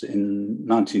developments. In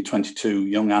 1922, two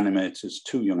young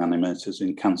animators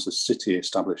in Kansas City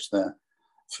established their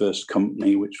first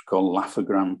company, which was called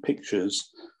Laugh-O-Gram Pictures.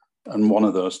 And one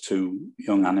of those two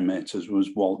young animators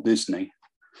was Walt Disney.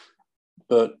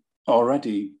 But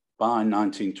already by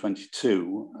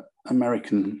 1922,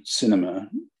 American cinema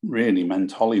really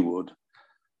meant Hollywood,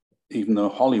 even though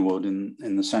Hollywood,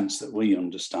 in the sense that we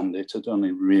understand it, had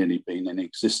only really been in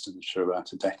existence for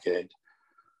about a decade.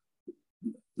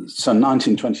 So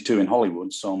 1922 in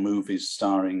Hollywood saw movies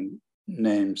starring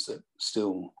names that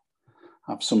still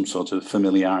have some sort of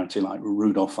familiarity, like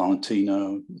Rudolph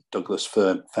Valentino, Douglas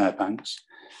Fairbanks.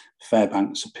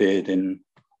 Fairbanks appeared in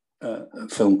a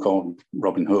film called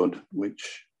Robin Hood,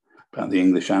 which about the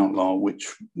English outlaw,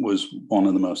 which was one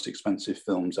of the most expensive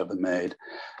films ever made.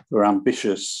 There were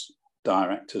ambitious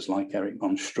directors like Erich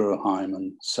von Stroheim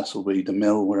and Cecil B.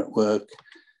 DeMille were at work.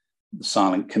 The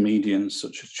silent comedians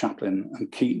such as Chaplin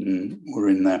and Keaton were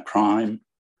in their prime.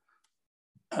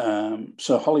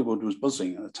 So Hollywood was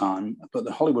buzzing at the time, but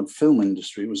the Hollywood film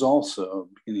industry was also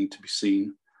beginning to be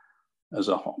seen as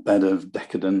a hotbed of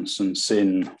decadence and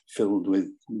sin, filled with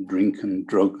drink and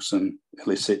drugs and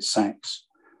illicit sex.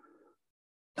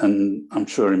 And I'm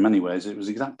sure in many ways it was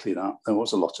exactly that. There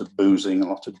was a lot of boozing, a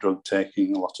lot of drug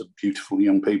taking, a lot of beautiful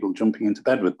young people jumping into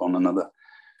bed with one another.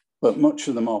 But much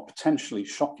of the more potentially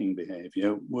shocking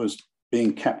behaviour was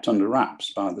being kept under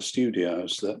wraps by the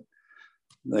studios, that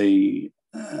the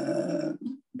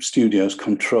studios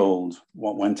controlled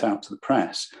what went out to the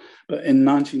press. But in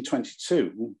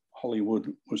 1922,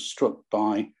 Hollywood was struck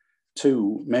by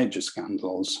two major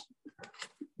scandals.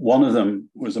 One of them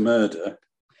was a murder.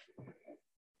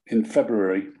 In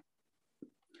February,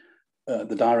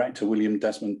 the director, William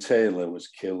Desmond Taylor, was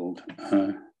killed.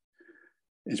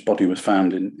 His body was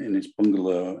found in his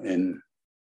bungalow in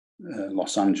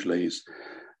Los Angeles.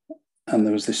 And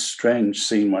there was this strange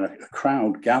scene where a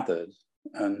crowd gathered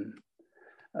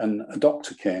and a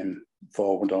doctor came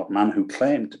forward, or a man who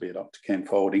claimed to be a doctor came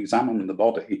forward, examined the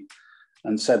body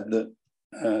and said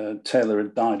that Taylor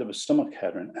had died of a stomach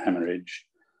hemorrhage.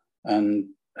 And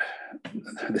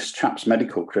this chap's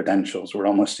medical credentials were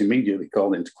almost immediately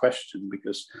called into question,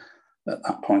 because at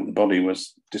that point the body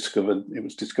was discovered. It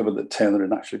was discovered that Taylor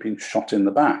had actually been shot in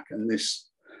the back, and this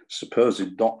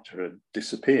supposed doctor had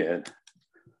disappeared.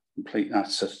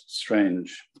 That's a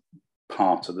strange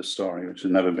part of the story which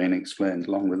has never been explained,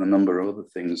 along with a number of other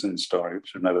things in the story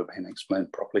which have never been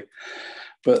explained properly.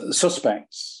 But the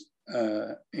suspects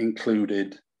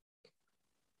included,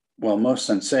 well, most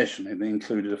sensationally, they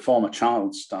included a former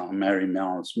child star, Mary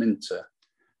Miles Minter,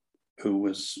 who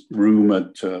was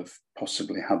rumoured to have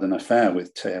possibly had an affair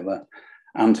with Taylor,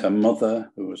 and her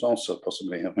mother, who was also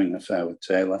possibly having an affair with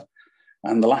Taylor.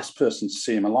 And the last person to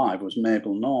see him alive was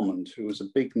Mabel Normand, who was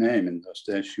a big name in those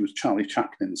days. She was Charlie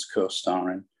Chaplin's co-star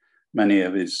in many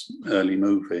of his early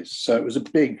movies. So it was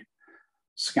a big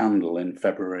scandal in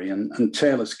February, and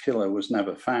Taylor's killer was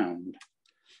never found.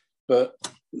 But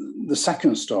the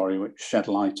second story, which shed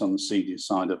light on the seedier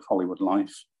side of Hollywood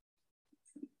life,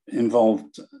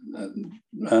 involved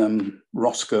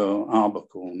Roscoe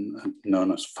Arbuckle,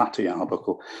 known as Fatty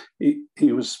Arbuckle.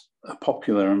 He was a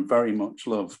popular and very much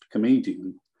loved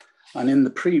comedian. And in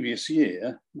the previous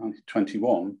year,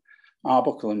 1921,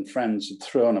 Arbuckle and friends had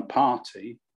thrown a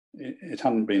party. It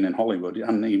hadn't been in Hollywood, it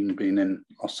hadn't even been in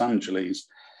Los Angeles.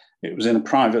 It was in a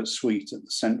private suite at the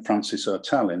St. Francis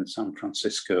Hotel in San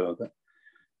Francisco, that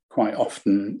quite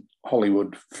often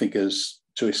Hollywood figures,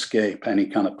 to escape any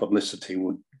kind of publicity,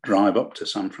 would drive up to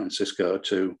San Francisco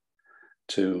to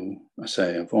I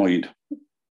say, avoid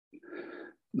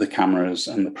the cameras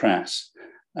and the press.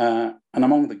 And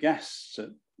among the guests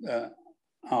at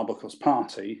Arbuckle's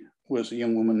party was a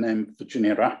young woman named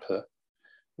Virginia Rapper,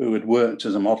 who had worked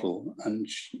as a model and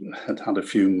had had a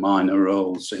few minor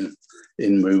roles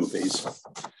in movies.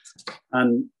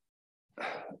 And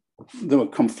there were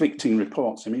conflicting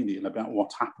reports immediately about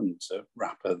what happened to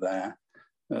Rapper there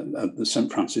at the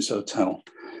St. Francis Hotel.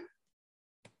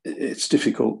 It's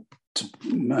difficult to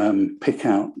pick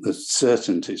out the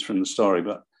certainties from the story,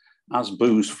 but as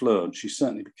booze flowed, she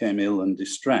certainly became ill and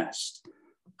distressed.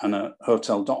 And a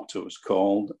hotel doctor was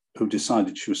called, who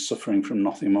decided she was suffering from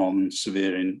nothing more than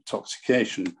severe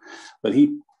intoxication. But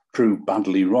he proved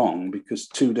badly wrong, because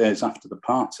 2 days after the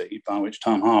party, by which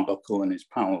time Arbuckle and his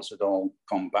pals had all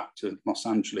gone back to Los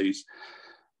Angeles,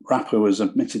 Rapper was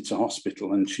admitted to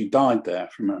hospital and she died there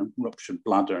from a ruptured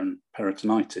bladder and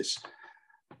peritonitis.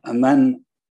 And then,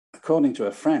 according to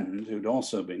a friend who'd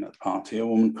also been at the party, a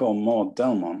woman called Maud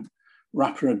Delmont,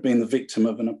 Rapper had been the victim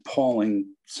of an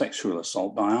appalling sexual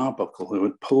assault by Arbuckle, who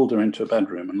had pulled her into a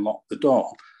bedroom and locked the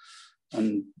door.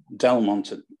 And Delmont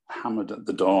had hammered at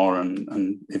the door,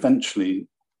 and eventually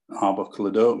Arbuckle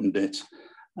had opened it,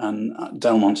 and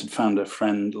Delmont had found her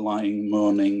friend lying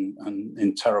moaning and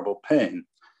in terrible pain.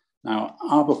 Now,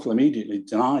 Arbuckle immediately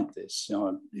denied this.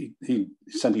 He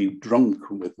said he'd drunk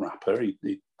with Rapper,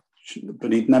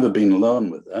 but he'd never been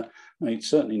alone with her, and he'd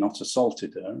certainly not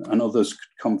assaulted her, and others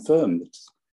could confirm that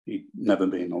he'd never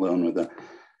been alone with her.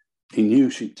 He knew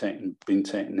she'd been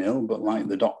taken ill, but like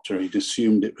the doctor, he'd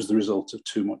assumed it was the result of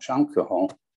too much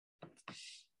alcohol.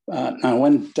 Now,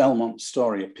 when Delmont's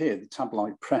story appeared, the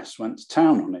tabloid press went to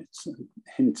town on it,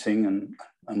 hinting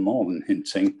and more than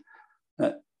hinting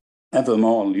at ever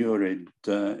more lurid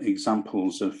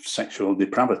examples of sexual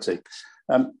depravity.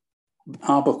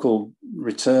 Arbuckle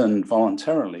returned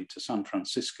voluntarily to San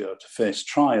Francisco to face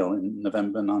trial in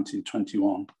November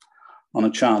 1921 on a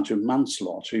charge of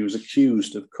manslaughter. He was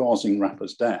accused of causing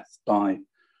Rapper's death by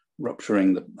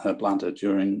rupturing her bladder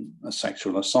during a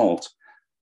sexual assault.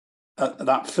 At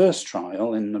that first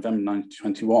trial in November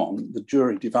 1921, the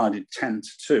jury divided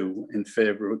 10-2 in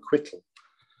favour of acquittal,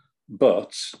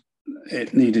 but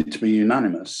it needed to be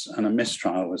unanimous and a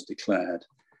mistrial was declared.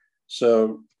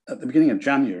 So at the beginning of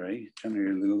January the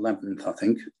 11th, I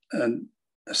think,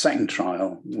 a second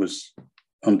trial was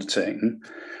undertaken,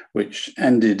 which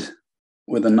ended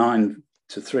with a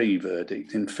 9-3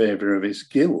 verdict in favour of his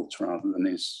guilt rather than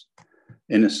his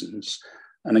innocence.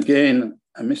 And again,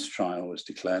 a mistrial was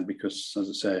declared because, as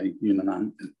I say,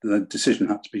 the decision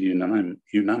had to be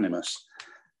unanimous.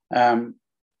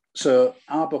 So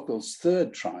Arbuckle's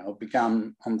third trial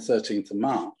began on the 13th of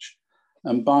March.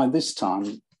 And by this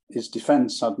time, his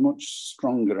defence had much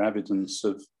stronger evidence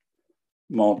of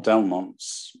Maud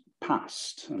Delmont's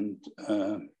past, and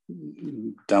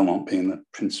Delmont being the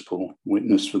principal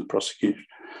witness for the prosecution.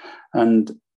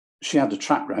 And she had a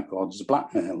track record as a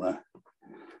blackmailer.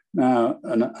 Now,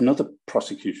 another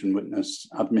prosecution witness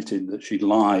admitted that she'd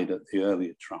lied at the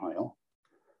earlier trial.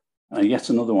 Yet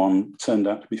another one turned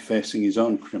out to be facing his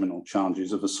own criminal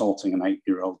charges of assaulting an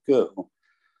 8-year-old girl.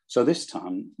 So this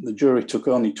time, the jury took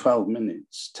only 10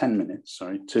 minutes,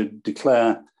 to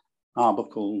declare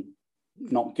Arbuckle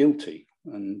not guilty.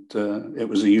 And it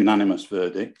was a unanimous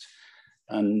verdict.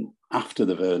 And after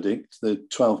the verdict, the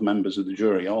 12 members of the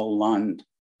jury all lined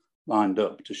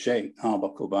up to shake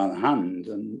Arbuckle by the hand,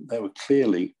 and they were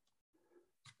clearly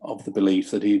of the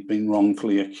belief that he'd been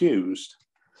wrongfully accused.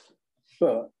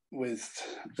 But with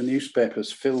the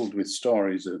newspapers filled with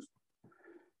stories of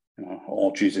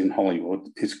orgies in Hollywood,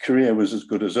 his career was as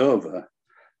good as over.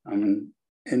 I mean,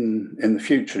 in the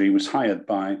future, he was hired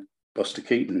by Buster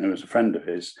Keaton, who was a friend of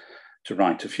his, to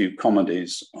write a few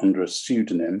comedies under a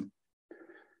pseudonym.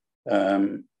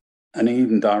 And he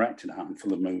even directed a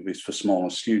handful of movies for smaller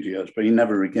studios, but he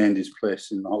never regained his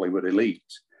place in the Hollywood elite.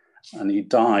 And he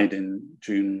died in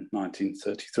June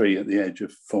 1933 at the age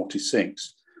of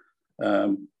 46.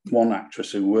 One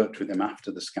actress who worked with him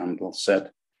after the scandal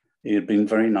said he had been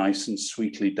very nice and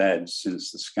sweetly dead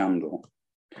since the scandal.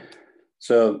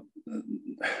 So,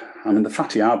 I mean, the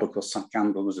Fatty Arbuckle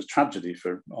scandal was a tragedy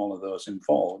for all of those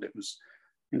involved. It was,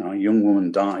 a young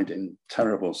woman died in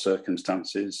terrible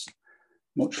circumstances.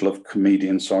 Much-loved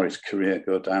comedian saw his career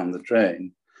go down the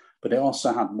drain, but it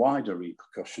also had wider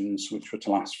repercussions, which were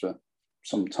to last for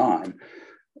some time,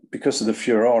 because of the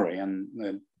furore and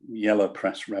the yellow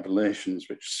press revelations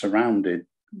which surrounded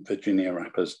Virginia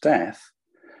Rapper's death,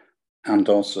 and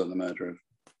also the murder of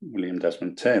William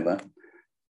Desmond Taylor.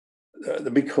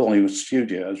 The big Hollywood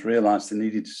studios realised they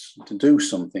needed to do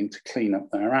something to clean up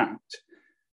their act,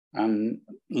 and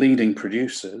leading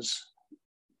producers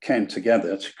came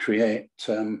together to create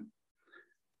the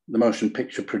Motion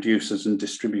Picture Producers and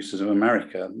Distributors of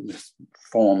America. This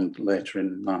formed later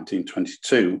in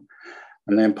 1922,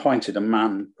 and they appointed a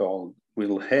man called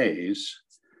Will Hayes,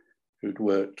 who'd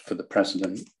worked for the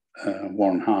president,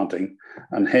 Warren Harding,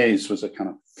 and Hayes was a kind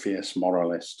of fierce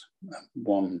moralist,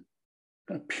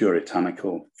 a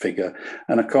puritanical figure,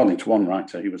 and according to one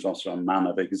writer, he was also a man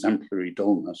of exemplary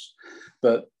dullness.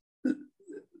 But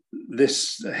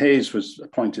Hayes was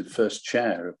appointed first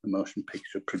chair of the Motion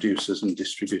Picture Producers and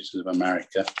Distributors of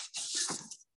America.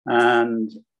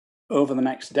 And over the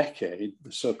next decade,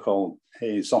 the so-called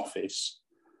Hayes office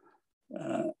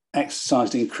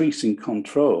exercised increasing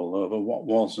control over what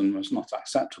was and was not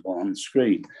acceptable on the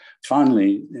screen.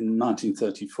 Finally, in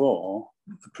 1934,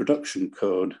 the Production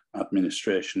Code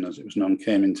Administration, as it was known,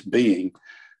 came into being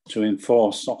to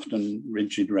enforce often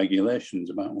rigid regulations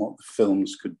about what the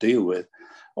films could deal with.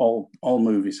 All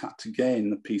movies had to gain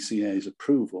the PCA's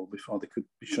approval before they could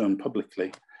be shown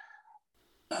publicly.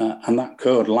 And that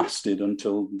code lasted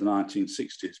until the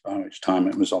 1960s, by which time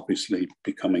it was obviously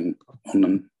becoming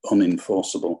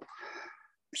unenforceable.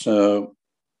 So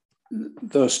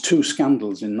those two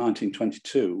scandals in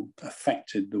 1922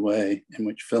 affected the way in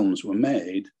which films were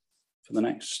made for the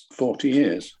next 40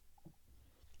 years.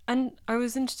 And I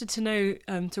was interested to know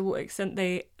to what extent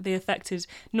they affected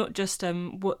not just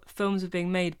what films were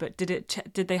being made, but did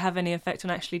they have any effect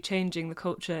on actually changing the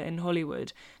culture in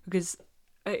Hollywood? Because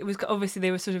it was obviously they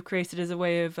were sort of created as a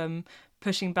way of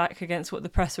pushing back against what the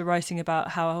press were writing about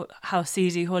how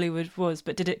seedy Hollywood was.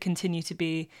 But did it continue to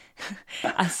be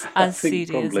as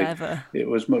seedy as ever? It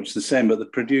was much the same, but the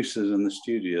producers and the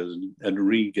studios had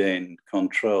regained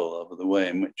control over the way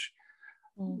in which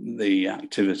the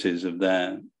activities of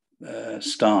their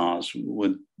stars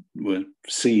were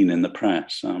seen in the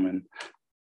press. I mean,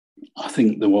 I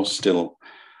think there was still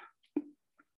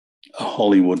a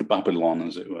Hollywood Babylon,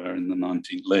 as it were, in the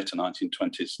later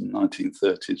 1920s and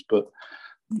 1930s, but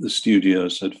the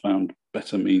studios had found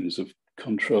better means of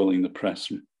controlling the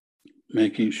press and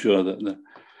making sure that the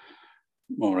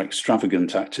more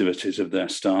extravagant activities of their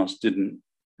stars didn't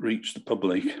reach the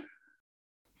public.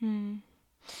 And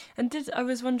I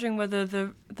was wondering whether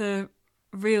the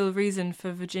real reason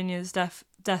for Virginia's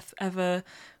death ever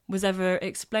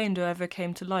explained or ever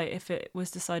came to light. If it was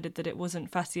decided that it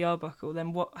wasn't Fatty Arbuckle,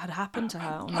 then what had happened to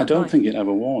her on that I don't night? think it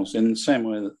ever was, in the same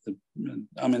way that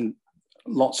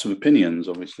lots of opinions,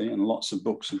 obviously, and lots of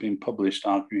books have been published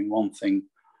arguing one thing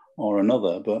or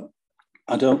another, but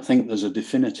I don't think there's a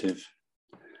definitive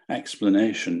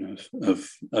explanation of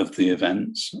the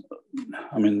events.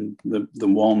 I mean, the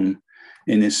one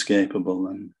inescapable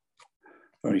and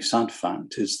very sad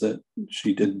fact is that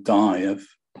she did die of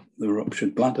the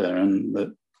ruptured bladder, and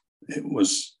that it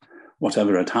was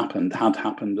whatever had happened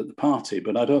at the party.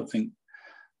 But I don't think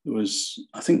there was,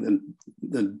 I think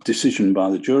the decision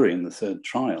by the jury in the third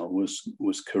trial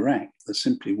was correct. There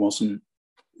simply wasn't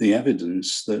the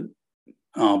evidence that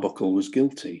Arbuckle was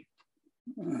guilty.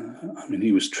 I mean,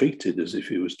 he was treated as if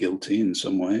he was guilty in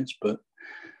some ways, but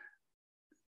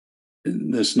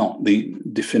there's not the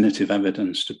definitive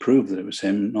evidence to prove that it was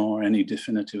him, nor any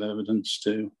definitive evidence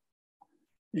to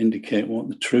indicate what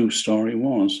the true story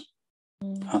was.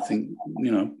 I think,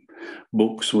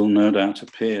 books will no doubt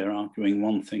appear arguing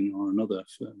one thing or another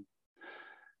for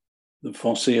the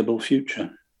foreseeable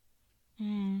future.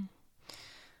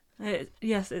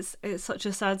 Yes, it's such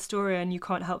a sad story, and you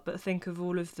can't help but think of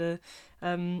all of the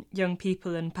young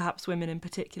people, and perhaps women in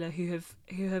particular, who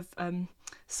have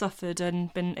suffered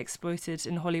and been exploited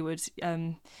in Hollywood.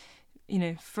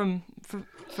 From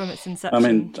its inception. I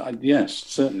mean, yes,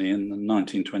 certainly in the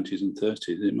 1920s and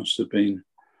 30s, it must have been,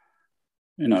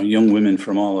 young women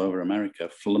from all over America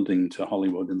flooding to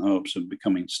Hollywood in the hopes of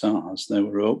becoming stars. They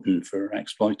were open for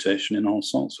exploitation in all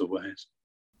sorts of ways.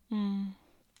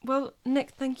 Well,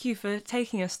 Nick, thank you for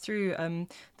taking us through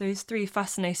those three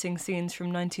fascinating scenes from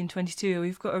 1922.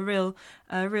 We've got a real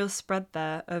spread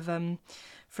there of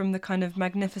from the kind of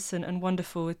magnificent and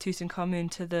wonderful with Tutankhamun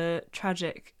to the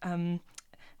tragic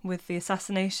with the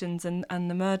assassinations and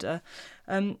the murder.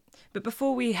 But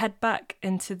before we head back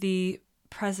into the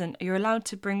present, you're allowed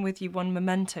to bring with you one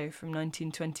memento from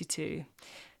 1922.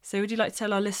 So would you like to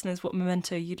tell our listeners what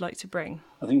memento you'd like to bring?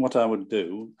 I think what I would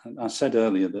do, I said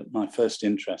earlier that my first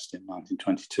interest in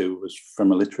 1922 was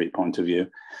from a literary point of view.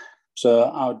 So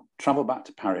I would travel back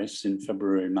to Paris in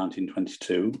February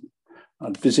 1922.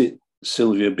 I'd visit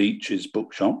Sylvia Beach's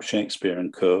bookshop, Shakespeare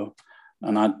 & Co.,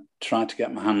 and I'd try to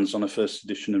get my hands on a first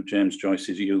edition of James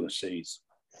Joyce's Ulysses.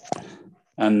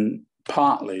 And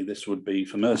partly this would be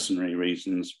for mercenary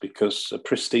reasons, because a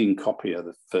pristine copy of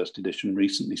the first edition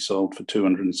recently sold for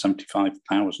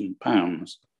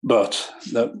 £275,000. But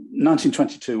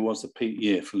 1922 was the peak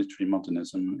year for literary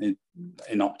modernism.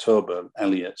 In October,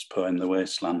 Eliot's poem, The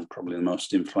Wasteland, probably the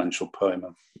most influential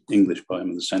English poem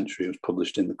of the century, was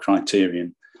published in the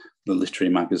Criterion, the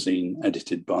literary magazine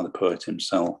edited by the poet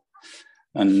himself.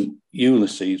 And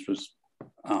Ulysses was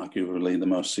arguably the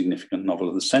most significant novel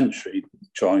of the century.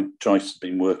 Joyce had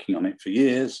been working on it for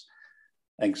years.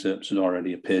 Excerpts had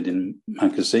already appeared in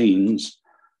magazines,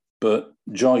 but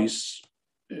Joyce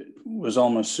was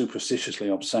almost superstitiously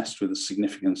obsessed with the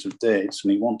significance of dates,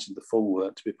 and he wanted the full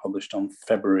work to be published on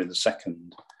February the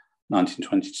 2nd,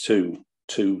 1922,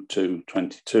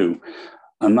 2/2/22.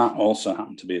 And that also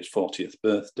happened to be his 40th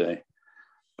birthday.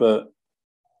 But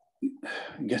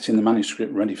getting the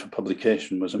manuscript ready for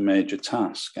publication was a major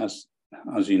task. As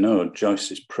you know,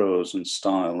 Joyce's prose and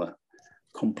style are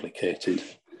complicated.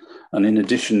 And in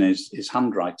addition, his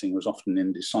handwriting was often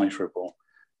indecipherable,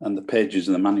 and the pages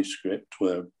of the manuscript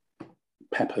were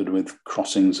peppered with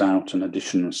crossings out and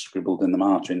additions scribbled in the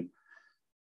margin.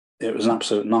 It was an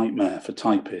absolute nightmare for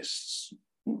typists.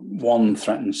 One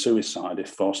threatened suicide if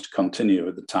forced to continue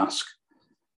with the task,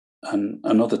 and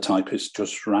another typist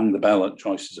just rang the bell at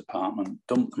Joyce's apartment,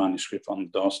 dumped the manuscript on the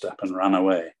doorstep and ran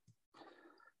away.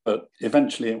 But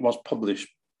eventually it was published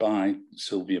by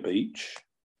Sylvia Beach,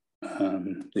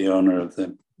 the owner of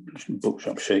the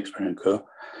bookshop Shakespeare & Co.,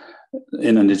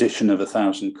 in an edition of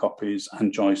 1,000 copies,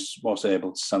 and Joyce was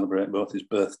able to celebrate both his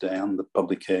birthday and the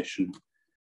publication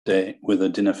day with a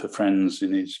dinner for friends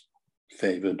in his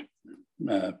favoured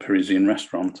Parisian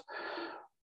restaurant.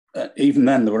 Even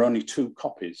then, there were only 2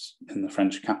 copies in the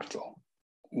French capital,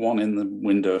 one in the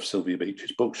window of Sylvia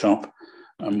Beach's bookshop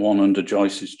and one under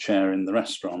Joyce's chair in the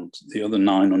restaurant. The other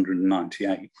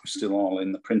 998 were still all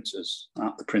in the printers,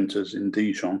 at the printers in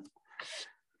Dijon.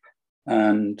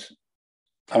 And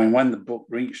I mean, when the book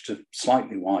reached a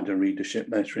slightly wider readership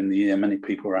later in the year, many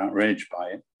people were outraged by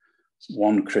it.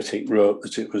 One critic wrote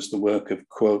that it was the work of,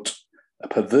 quote, a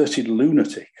perverted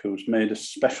lunatic who's made a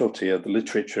specialty of the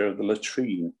literature of the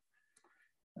latrine.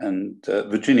 And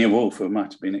Virginia Woolf, who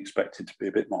might have been expected to be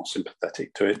a bit more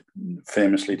sympathetic to it,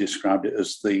 famously described it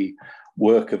as the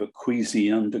work of a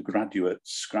queasy undergraduate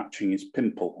scratching his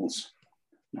pimples.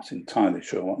 Not entirely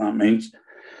sure what that means.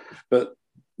 But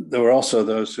there were also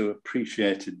those who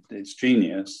appreciated its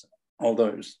genius, although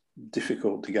it was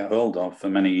difficult to get hold of for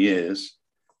many years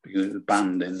because it was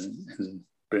banned in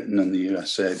Britain and the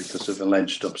USA because of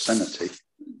alleged obscenity.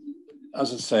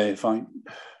 As I say,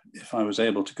 if I was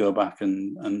able to go back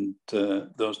and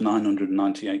those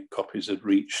 998 copies had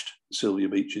reached Sylvia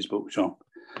Beach's bookshop,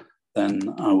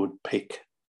 then I would pick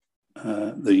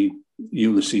the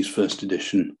Ulysses first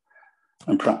edition,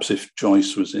 and perhaps if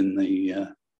Joyce was in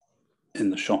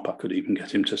the shop, I could even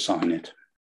get him to sign it.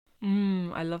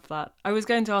 I love that. I was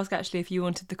going to ask actually if you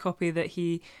wanted the copy that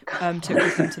he took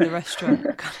with him to the restaurant.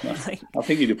 I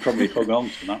think he'd have probably hung on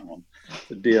to that one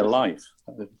for dear life.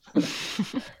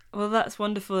 Well, that's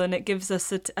wonderful, and it gives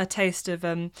us a taste of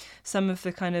some of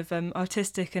the kind of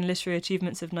artistic and literary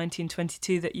achievements of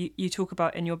 1922 that you talk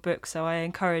about in your book. So I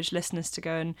encourage listeners to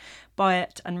go and buy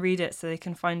it and read it so they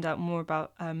can find out more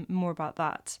about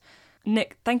that.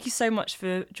 Nick, thank you so much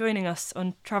for joining us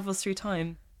on Travels Through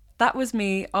Time. That was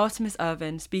me, Artemis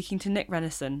Irvin, speaking to Nick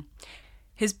Renneson.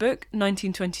 His book,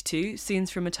 1922,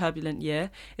 Scenes from a Turbulent Year,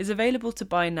 is available to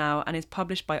buy now and is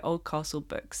published by Oldcastle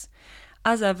Books.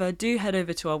 As ever, do head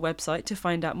over to our website to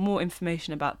find out more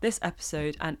information about this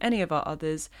episode and any of our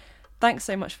others. Thanks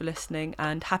so much for listening,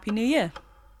 and Happy New Year!